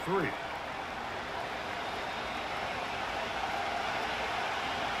of 3.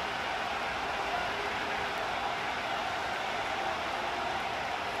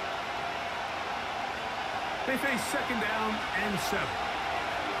 They face 2nd down and 7.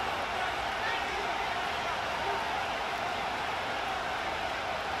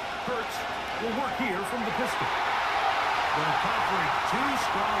 Hurts will work here from the pistol. The coverage too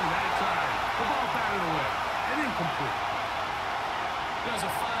strong that time. The ball batted away and incomplete. There's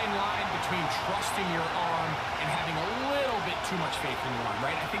a fine line between trusting your arm and having a little bit too much faith in your arm,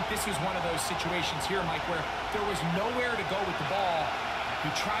 right? I think this is one of those situations here, Mike, where there was nowhere to go with the ball.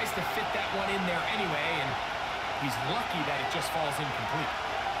 He tries to fit that one in there anyway, and he's lucky that it just falls incomplete.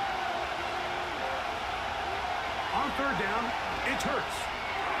 On 3rd down, it's Hurts.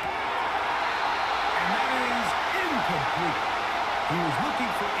 And that is incomplete. He was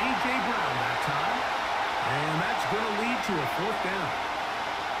looking for A.J. Brown that time. And that's going to lead to a 4th down.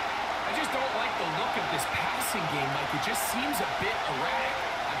 I just don't like the look of this passing game, Mike. It just seems a bit erratic.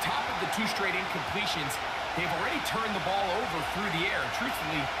 On top of the 2 straight incompletions, they've already turned the ball over through the air. And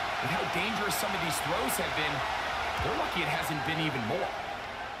truthfully, with how dangerous some of these throws have been, They're lucky it hasn't been even more.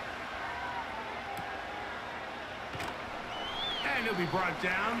 And he'll be brought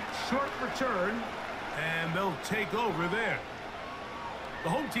down. Short return. And they'll take over there. The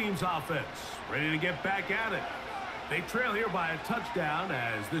home team's offense ready to get back at it. They trail here by a touchdown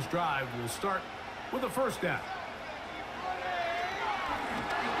as this drive will start with a first down.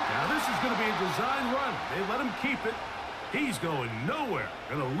 Now this is going to be a design run. They let him keep it. He's going nowhere.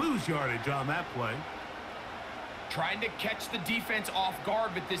 Going to lose yardage on that play. Trying to catch the defense off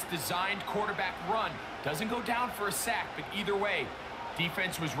guard with this designed quarterback run. Doesn't go down for a sack, but either way,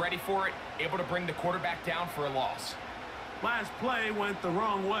 defense was ready for it, able to bring the quarterback down for a loss. Last play went the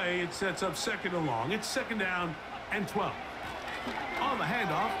wrong way. It sets up second and long. It's second down and 12. On the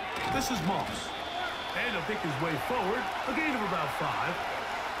handoff, this is Moss. And he'll pick his way forward, a gain of about 5.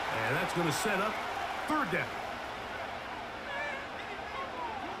 And that's going to set up third down.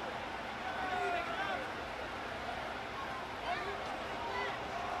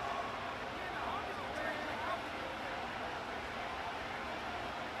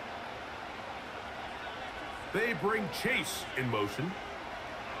 They bring Chase in motion.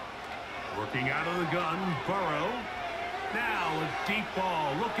 Working out of the gun, Burrow. Now a deep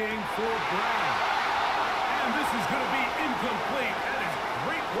ball looking for Brown. And this is going to be incomplete. That is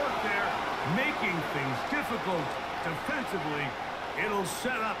great work there, making things difficult defensively. It'll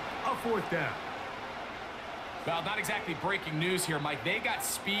set up a fourth down. Well, not exactly breaking news here, Mike. They got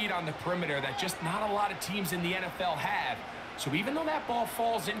speed on the perimeter that just not a lot of teams in the NFL have. So even though that ball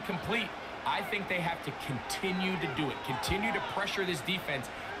falls incomplete, I think they have to continue to do it. Continue to pressure this defense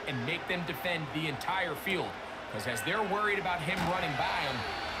and make them defend the entire field. Because as they're worried about him running by them,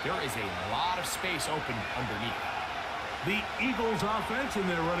 there is a lot of space open underneath. The Eagles offense and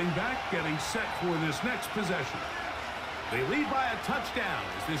their running back getting set for this next possession. They lead by a touchdown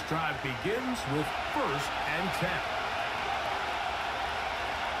as this drive begins with first and 10.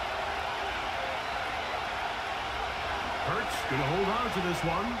 Hurts going to hold on to this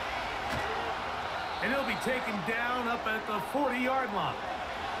one. And he'll be taken down up at the 40-yard line.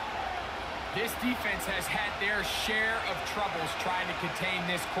 This defense has had their share of troubles trying to contain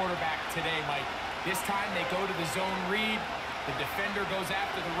this quarterback today, Mike. This time they go to the zone read. The defender goes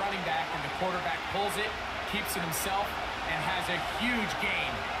after the running back, and the quarterback pulls it, keeps it himself, and has a huge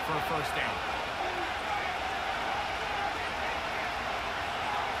gain for a first down.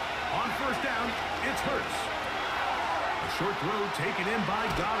 On first down, it's Hurts. A short throw taken in by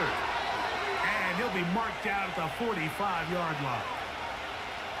Goddard. And he'll be marked down at the 45-yard line.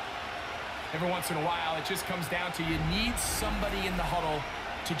 Every once in a while, it just comes down to you need somebody in the huddle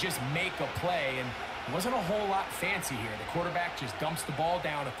to just make a play. And it wasn't a whole lot fancy here. The quarterback just dumps the ball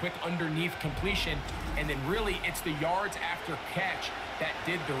down, a quick underneath completion, and then really it's the yards after catch that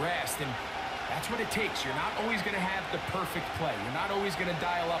did the rest. And that's what it takes. You're not always going to have the perfect play. You're not always going to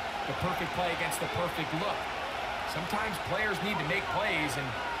dial up the perfect play against the perfect look. Sometimes players need to make plays, and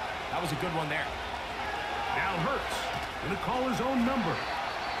that was a good one there. Now Hurts going to call his own number.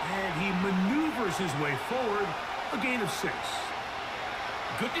 And he maneuvers his way forward, a gain of 6.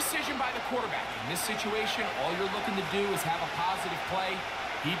 Good decision by the quarterback. In this situation, all you're looking to do is have a positive play.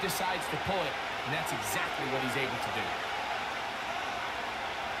 He decides to pull it, and that's exactly what he's able to do.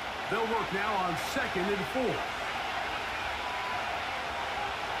 They'll work now on second and 4.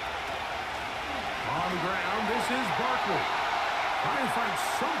 On the ground, this is Barkley. Trying to find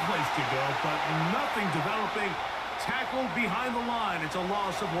some place to go, but nothing developing. Tackled behind the line. It's a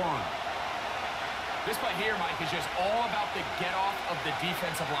loss of 1. This play here, Mike, is just all about the get-off of the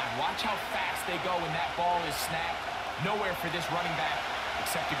defensive line. Watch how fast they go when that ball is snapped. Nowhere for this running back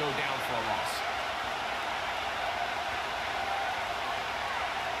except to go down for a loss.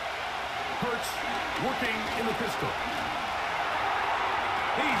 Hurts working in the pistol.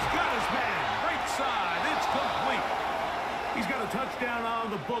 He's got his man. Right side. It's complete. He's got a touchdown on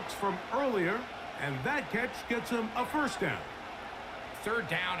the books from earlier. And that catch gets him a first down. Third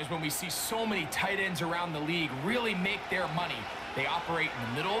down is when we see so many tight ends around the league really make their money. They operate in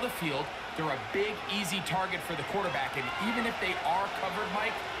the middle of the field. They're a big, easy target for the quarterback. And even if they are covered,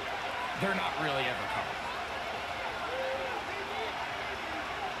 Mike, they're not really ever covered.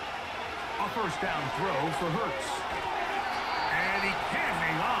 A first down throw for Hurts. And he can't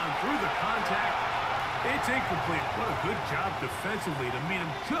hang on through the contact. It's incomplete. What a good job defensively to meet him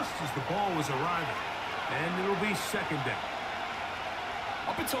just as the ball was arriving. And it'll be second down.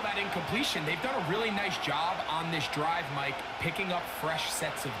 Up until that incompletion, they've done a really nice job on this drive, Mike, picking up fresh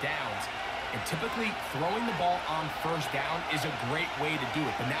sets of downs. And typically, throwing the ball on first down is a great way to do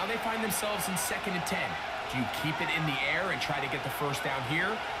it. But now they find themselves in second and 10. Do you keep it in the air and try to get the first down here?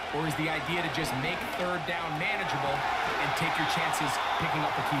 Or is the idea to just make third down manageable and take your chances picking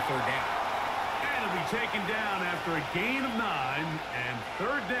up the key third down? And it'll be taken down after a gain of 9 and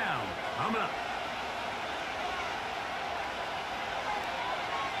third down coming up.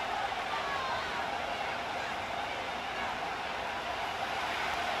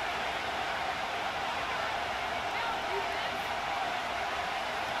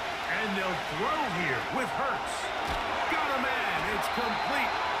 And they'll throw here with Hurts. Got a man. It's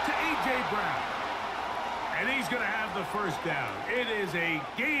complete to A.J. Brown. And he's going to have the first down. It is a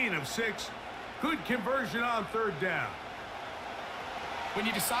gain of 6. Good conversion on third down. When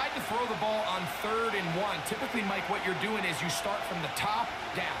you decide to throw the ball on 3rd and 1, typically, Mike, what you're doing is you start from the top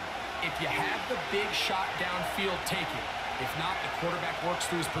down. If you have the big shot downfield, take it. If not, the quarterback works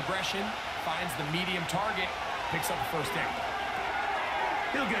through his progression, finds the medium target, picks up the first down.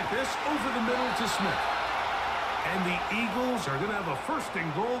 He'll get this over the middle to Smith. And the Eagles are going to have a first and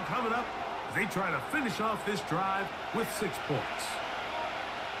goal coming up as they try to finish off this drive with 6 points.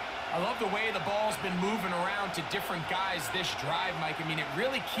 I love the way the ball's been moving around to different guys this drive, Mike. I mean, it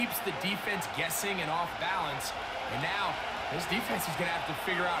really keeps the defense guessing and off balance. And now, this defense is going to have to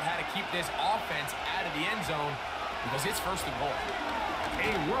figure out how to keep this offense out of the end zone because it's first and goal.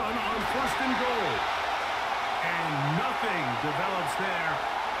 A run on first and goal. And nothing develops there.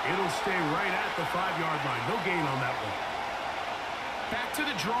 It'll stay right at the 5-yard line. No gain on that one. Back to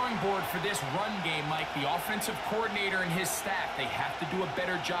the drawing board for this run game, Mike. The offensive coordinator and his staff, they have to do a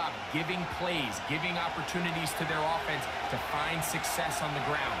better job giving plays, giving opportunities to their offense to find success on the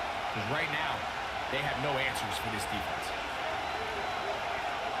ground. Because right now, they have no answers for this defense.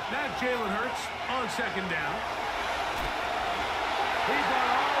 Now Jalen Hurts on second down. He got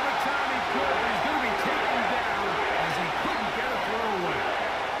all the time he could, but he's going to be taken down as he couldn't get a throw away.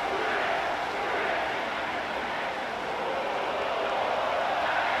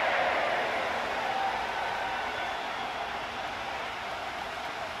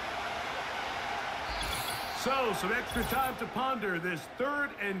 So, some extra time to ponder this 3rd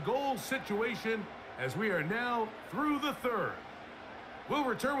and goal situation as we are now through the 3rd. We'll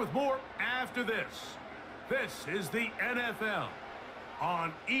return with more after this. This is the NFL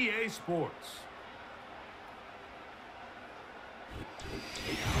on EA Sports.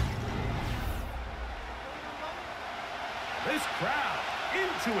 This crowd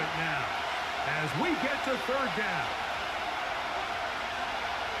into it now as we get to third down.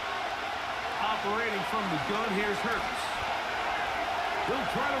 Operating from the gun, here's Hurts. He'll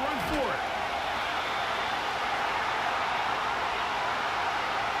try to run for it.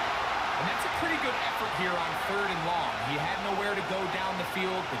 And that's a pretty good effort here on 3rd and long. He had nowhere to go down the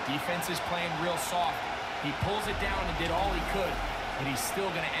field. The defense is playing real soft. He pulls it down and did all he could, but he's still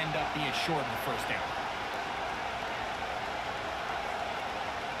going to end up being short in the first down.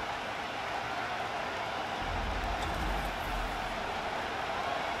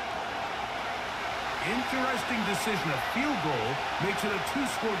 Interesting decision. A field goal makes it a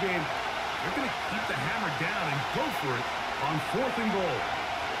 2-score game. They're going to keep the hammer down and go for it on 4th and goal.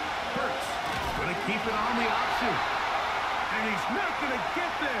 Hurts going to keep it on the option. And he's not going to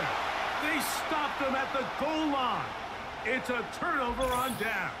get there. They stopped him at the goal line. It's a turnover on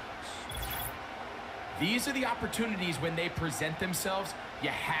downs. These are the opportunities when they present themselves, you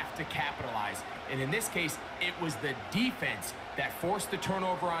have to capitalize. And in this case, it was the defense that forced the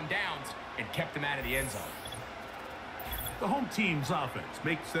turnover on downs and kept them out of the end zone. The home team's offense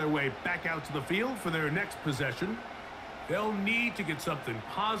makes their way back out to the field for their next possession. They'll need to get something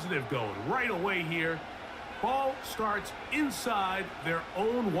positive going right away here. Ball starts inside their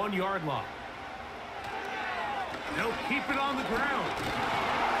own 1-yard line. They'll keep it on the ground.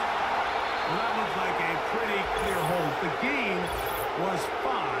 Well, that looked like a pretty clear hold. The gain was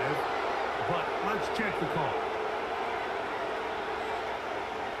 5, but let's check the call.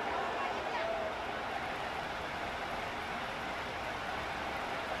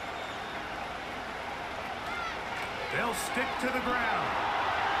 They'll stick to the ground.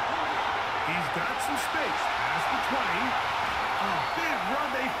 He's got some space past the 20. A big run.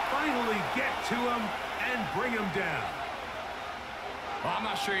 They finally get to him and bring him down. Well, I'm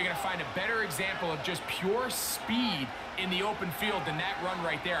not sure you're going to find a better example of just pure speed in the open field than that run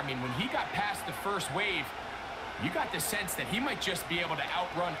right there. I mean, when he got past the first wave, you got the sense that he might just be able to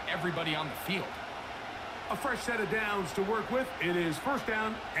outrun everybody on the field. A fresh set of downs to work with. It is first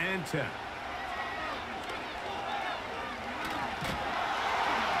down and 10.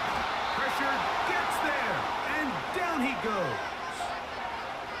 Pressure gets there, and down he goes.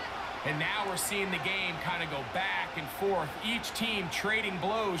 And now we're seeing the game kind of go back and forth. Each team trading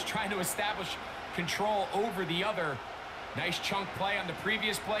blows, trying to establish control over the other. Nice chunk play on the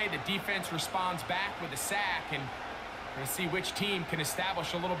previous play. The defense responds back with a sack, and we're going to see which team can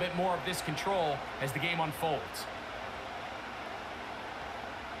establish a little bit more of this control as the game unfolds.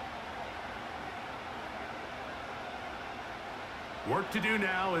 Work to do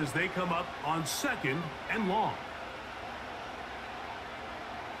now as they come up on 2nd and long.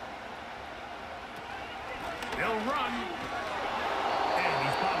 They'll run. And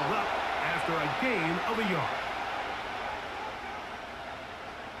he's bottled up after a gain of a yard.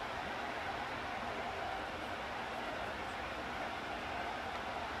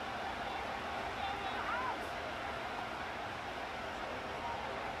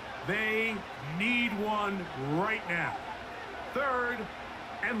 They need one right now. 3rd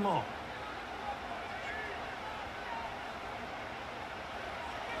and long.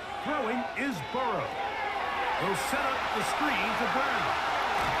 Throwing is Burrow. He'll set up the screen to Brown.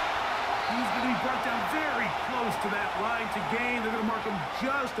 He's going to be brought down very close to that line to gain. They're going to mark him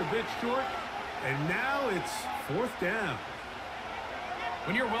just a bit short. And now it's 4th down.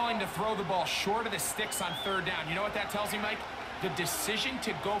 When you're willing to throw the ball short of the sticks on 3rd down, you know what that tells me, Mike? The decision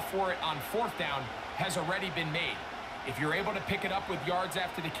to go for it on 4th down has already been made. If you're able to pick it up with yards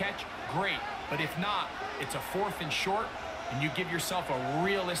after the catch, great. But if not, it's a 4th and short, and you give yourself a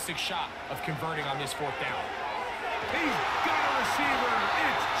realistic shot of converting on this 4th down. He's got a receiver.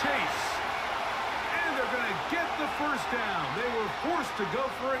 It's Chase. And they're going to get the 1st down. They were forced to go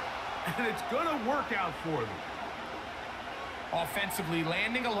for it, and it's going to work out for them. Offensively,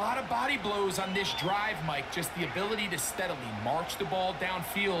 landing a lot of body blows on this drive, Mike. Just the ability to steadily march the ball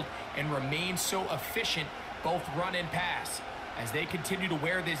downfield and remain so efficient, both run and pass. As they continue to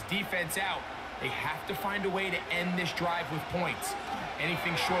wear this defense out, they have to find a way to end this drive with points.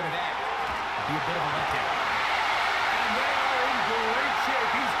 Anything short of that would be a bit of a letdown. And they are in great shape.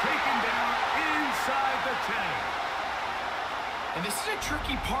 He's taken down inside the 10. And this is a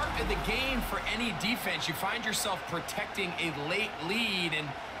tricky part of the game for any defense. You find yourself protecting a late lead, and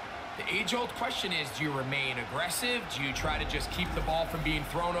the age-old question is, do you remain aggressive? Do you try to just keep the ball from being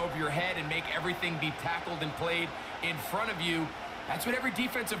thrown over your head and make everything be tackled and played in front of you? That's what every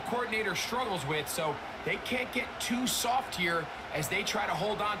defensive coordinator struggles with, so they can't get too soft here as they try to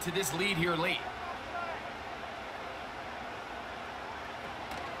hold on to this lead here late.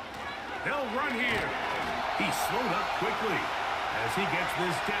 They'll run here. He's slowed up quickly as he gets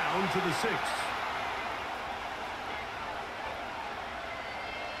this down to the 6.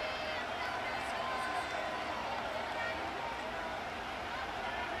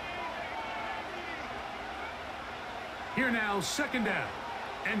 Here now, 2nd down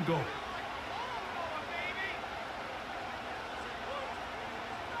and goal.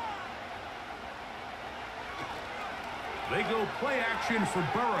 They go play action for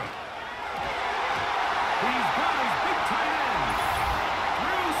Burrow. He's got his big tight end.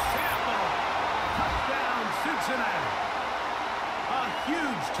 Through Sample. Touchdown, Cincinnati. A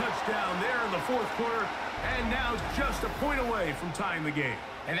huge touchdown there in the 4th quarter, and now just a point away from tying the game.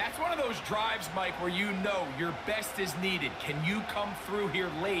 And that's one of those drives, Mike, where you know your best is needed. Can you come through here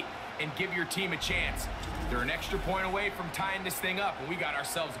late and give your team a chance? They're an extra point away from tying this thing up, and we got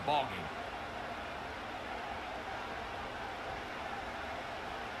ourselves a ball game.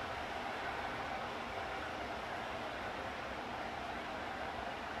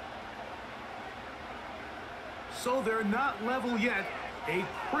 So they're not level yet. A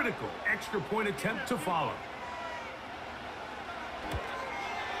critical extra point attempt to follow.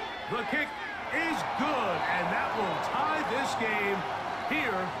 The kick is good, and that will tie this game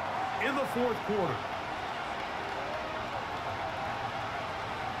here in the 4th quarter.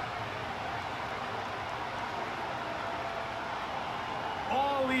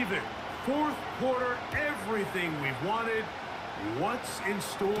 All even. 4th quarter, everything we've wanted. What's in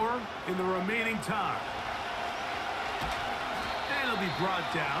store in the remaining time? And it'll be brought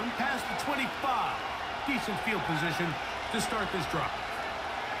down past the 25. Decent field position to start this drive.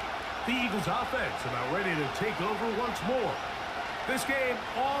 The Eagles offense about ready to take over once more. This game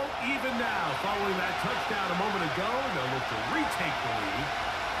all even now following that touchdown a moment ago. They'll look to retake the lead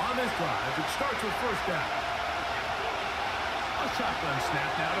on this drive. It starts with 1st down. A shotgun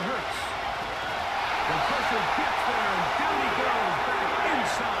snap now to Hurts. The pressure gets there, and down he goes back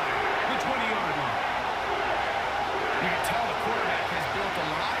inside the 20-yard line. You can tell the quarterback has built a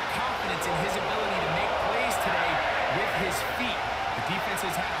lot of confidence in his ability to make plays today with his feet. The defense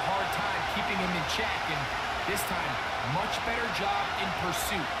has had a hard time keeping him in check, and this time, much better job in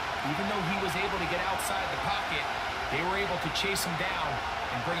pursuit. Even though he was able to get outside the pocket, they were able to chase him down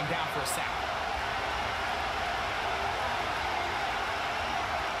and bring him down for a sack.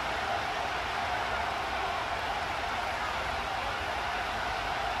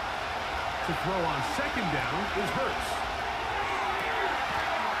 To throw on second down is Hurts.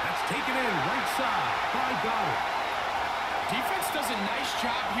 That's taken in right side by Goddard. Defense does a nice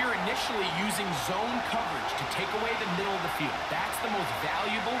job here initially using zone coverage to take away the middle of the field. That's the most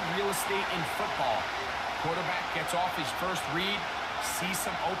valuable real estate in football. Quarterback gets off his first read, sees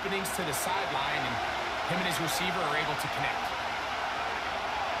some openings to the sideline, and him and his receiver are able to connect.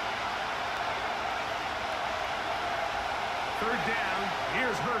 Third down,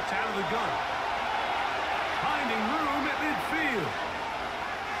 here's Hurts out of the gun. Finding room at midfield.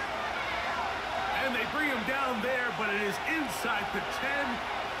 And they bring him down there, but it is inside the 10.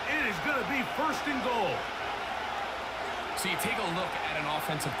 It is going to be first and goal. So you take a look at an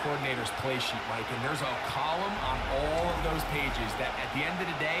offensive coordinator's play sheet, Mike, and there's a column on all of those pages that at the end of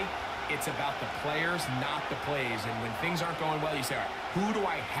the day, it's about the players, not the plays. And when things aren't going well, you say, all right, who do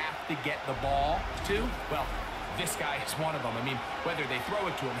I have to get the ball to? Well, this guy is one of them. I mean, whether they throw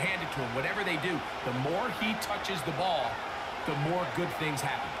it to him, hand it to him, whatever they do, the more he touches the ball, the more good things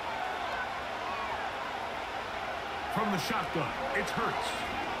happen. From the shotgun, it's Hurts.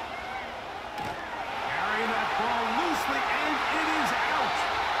 Carrying that ball loosely, and it is out.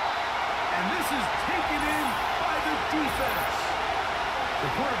 And this is taken in by the defense. The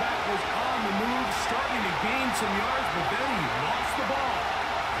quarterback was on the move, starting to gain some yards, but then he lost the ball.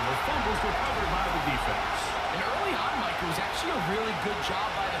 And the fumbles recovered by the defense. And early on, Mike, it was actually a really good job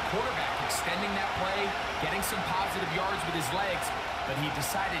by the quarterback, extending that play, getting some positive yards with his legs, but he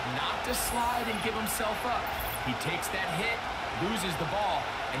decided not to slide and give himself up. He takes that hit, loses the ball,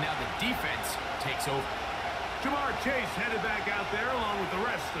 and now the defense takes over. Jamar Chase headed back out there along with the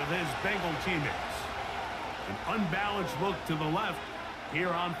rest of his Bengal teammates. An unbalanced look to the left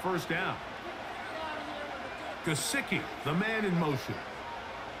here on first down. Gesicki, the man in motion.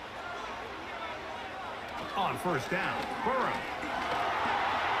 On first down, Burrow.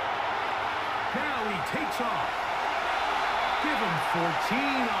 Now he takes off. Give him 14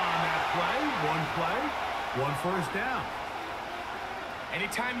 on that play. One first down.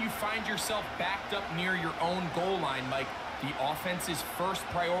 Anytime you find yourself backed up near your own goal line, Mike, the offense's first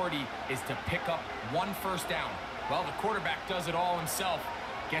priority is to pick up one first down. Well, the quarterback does it all himself,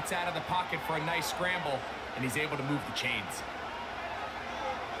 gets out of the pocket for a nice scramble, and he's able to move the chains.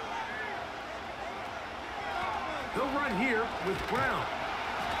 They'll run here with Brown.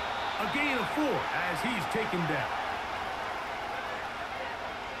 A gain of 4 as he's taken down.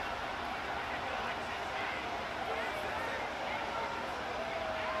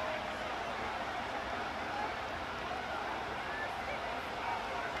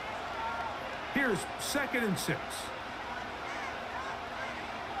 Here's 2nd and 6.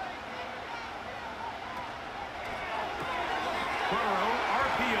 Burrow,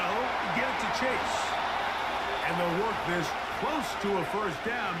 RPO, get it to Chase. And they'll work this close to a first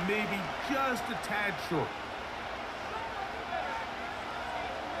down, maybe just a tad short.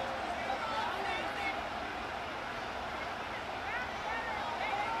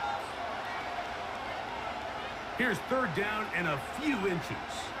 Here's 3rd down and a few inches.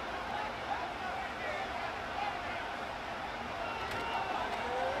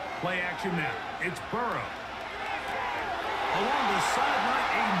 Play action now. It's Burrow. Along the sideline,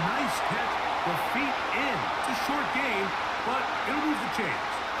 a nice catch. The feet in. It's a short game, but it'll move the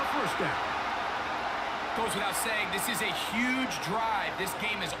chains. A first down. Goes without saying, this is a huge drive. This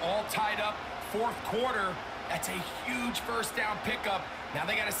game is all tied up. 4th quarter, that's a huge first down pickup. Now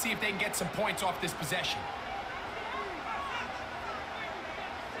they got to see if they can get some points off this possession.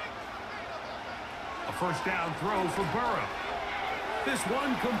 A first down throw for Burrow. This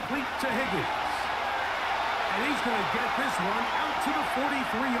one complete to Higgins. And he's going to get this one out to the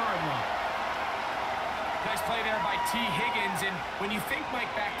 43-yard line. Nice play there by T. Higgins, and when you think, Mike,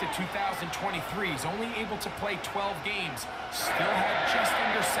 back to 2023, he's only able to play 12 games, still had just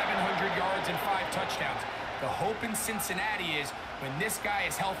under 700 yards and 5 touchdowns. The hope in Cincinnati is when this guy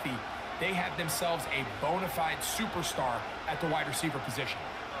is healthy, they have themselves a bona fide superstar at the wide receiver position.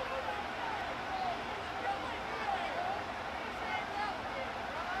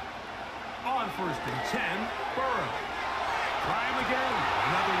 On 1st and 10, Burrow. Try him again.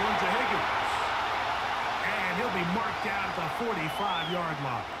 Another one to Higgins. And he'll be marked down at the 45-yard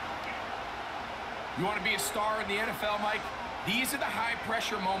line. You want to be a star in the NFL, Mike? These are the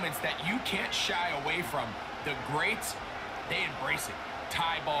high-pressure moments that you can't shy away from. The greats, they embrace it.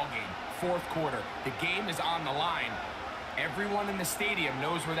 Tie ball game, 4th quarter. The game is on the line. Everyone in the stadium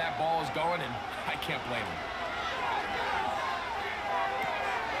knows where that ball is going, and I can't blame them.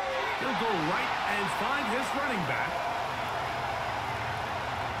 He'll go right and find his running back.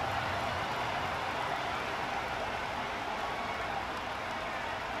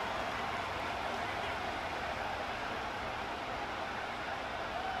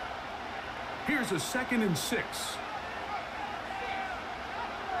 Here's a 2nd and 6.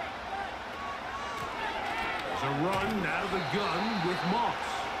 There's a run out of the gun with Moss.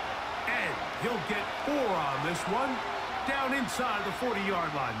 And he'll get 4 on this one. Down inside the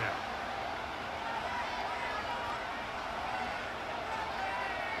 40-yard line now.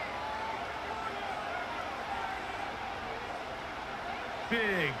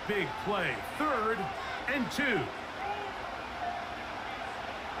 Big play. 3rd and 2.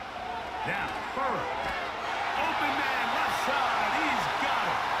 Now, Burrow. Open man, left side. He's got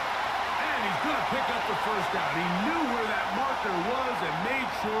it. And he's going to pick up the first down. He knew where that marker was and made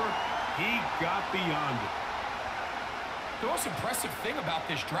sure he got beyond it. The most impressive thing about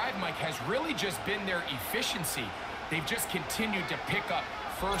this drive, Mike, has really just been their efficiency. They've just continued to pick up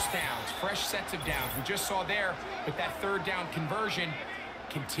first downs, fresh sets of downs. We just saw there with that 3rd down conversion,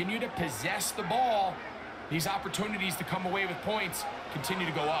 continue to possess the ball. These opportunities to come away with points continue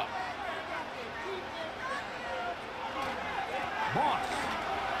to go up. Moss.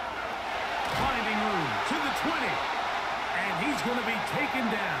 Finding room to the 20. And he's going to be taken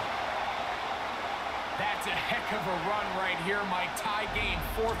down. That's a heck of a run right here, Mike. Tie game,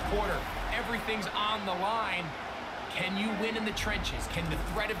 4th quarter. Everything's on the line. Can you win in the trenches? Can the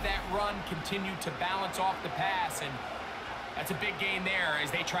threat of that run continue to balance off the pass? And that's a big gain there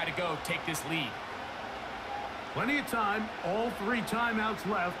as they try to go take this lead. Plenty of time. All 3 timeouts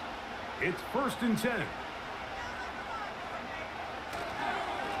left. It's 1st and 10.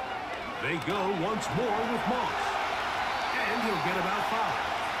 They go once more with Moss. And he'll get about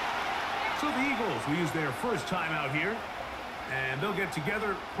 5. So the Eagles will use their first timeout here. And they'll get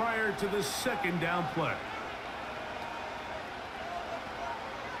together prior to the 2nd down play.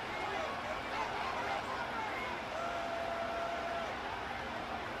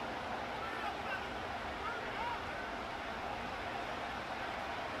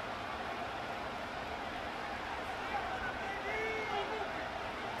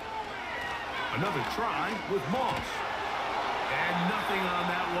 Another try with Moss. And nothing on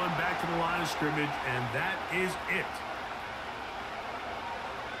that one. Back to the line of scrimmage, and that is it.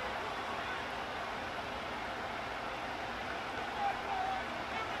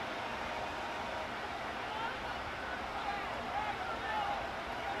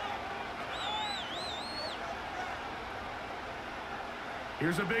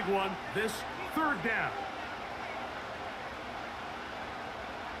 Here's a big one. This 3rd down.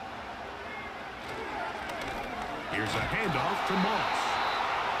 Here's a handoff to Moss.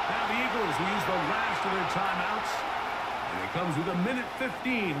 Now the Eagles will use the last of their timeouts. And it comes with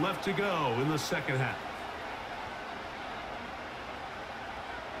 1:15 left to go in the 2nd half.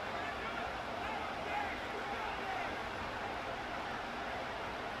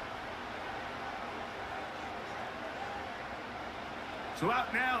 So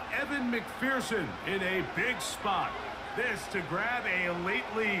out now, Evan McPherson in a big spot. This to grab a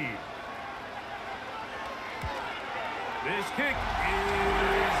late lead. This kick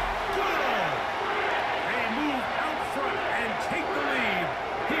is good. They move out front and take the lead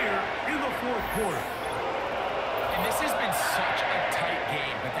here in the 4th quarter. And this has been such a tight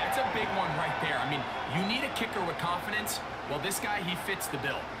game, but that's a big one right there. I mean, you need a kicker with confidence. Well, this guy, he fits the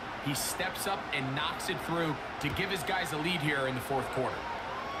bill. He steps up and knocks it through to give his guys a lead here in the 4th quarter.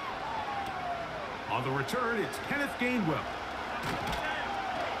 On the return, it's Kenneth Gainwell.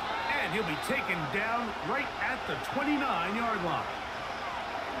 And he'll be taken down right at the 29-yard line.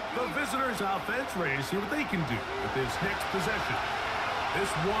 The visitors' offense ready to see what they can do with this next possession. This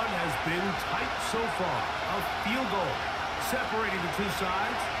one has been tight so far. A field goal separating the 2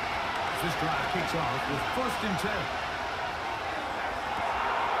 sides. This drive kicks off with 1st and 10.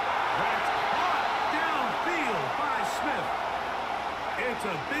 That's caught downfield by Smith. It's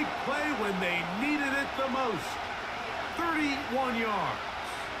a big play when they needed it the most. 31 yards.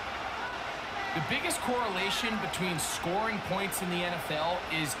 The biggest correlation between scoring points in the NFL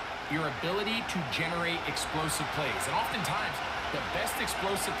is your ability to generate explosive plays. And oftentimes, the best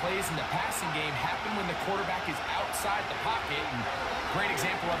explosive plays in the passing game happen when the quarterback is outside the pocket. And great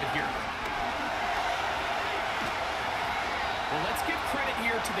example of it here. Well, let's give credit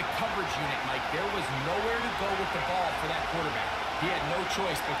here to the coverage unit, Mike. There was nowhere to go with the ball for that quarterback. He had no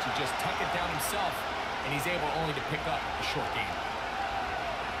choice but to just tuck it down himself, and he's able only to pick up a short gain.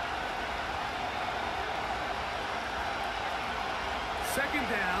 Second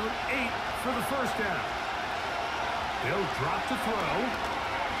down, 8 for the 1st down. They'll drop to throw.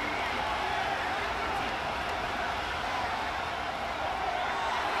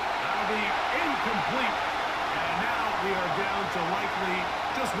 That'll be incomplete. And now we are down to likely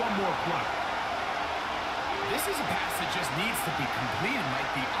just one more play. This is a pass that just needs to be completed,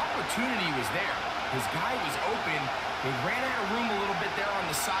 Mike. The opportunity was there. His guy was open. He ran out of room a little bit there on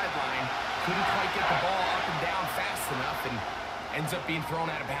the sideline. Couldn't quite get the ball up and down fast enough and ends up being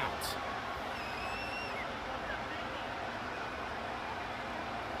thrown out of bounds.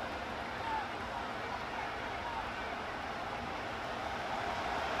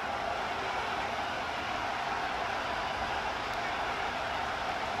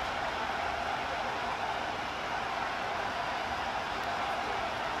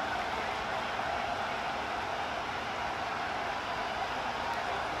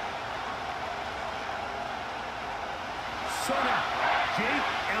 So now, Jake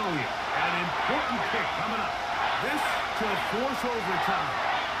Elliott, an important kick coming up. This to force overtime.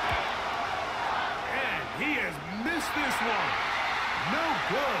 And he has missed this one. No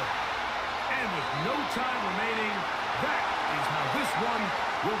good. And with no time remaining, that is how this one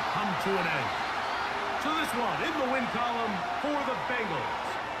will come to an end. So this one in the win column for the Bengals.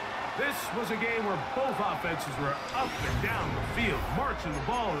 This was a game where both offenses were up and down the field, marching the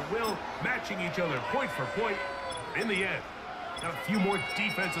ball at will, matching each other point for point. In the end, got a few more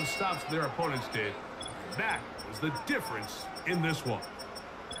defensive stops than their opponents did. That was the difference in this one.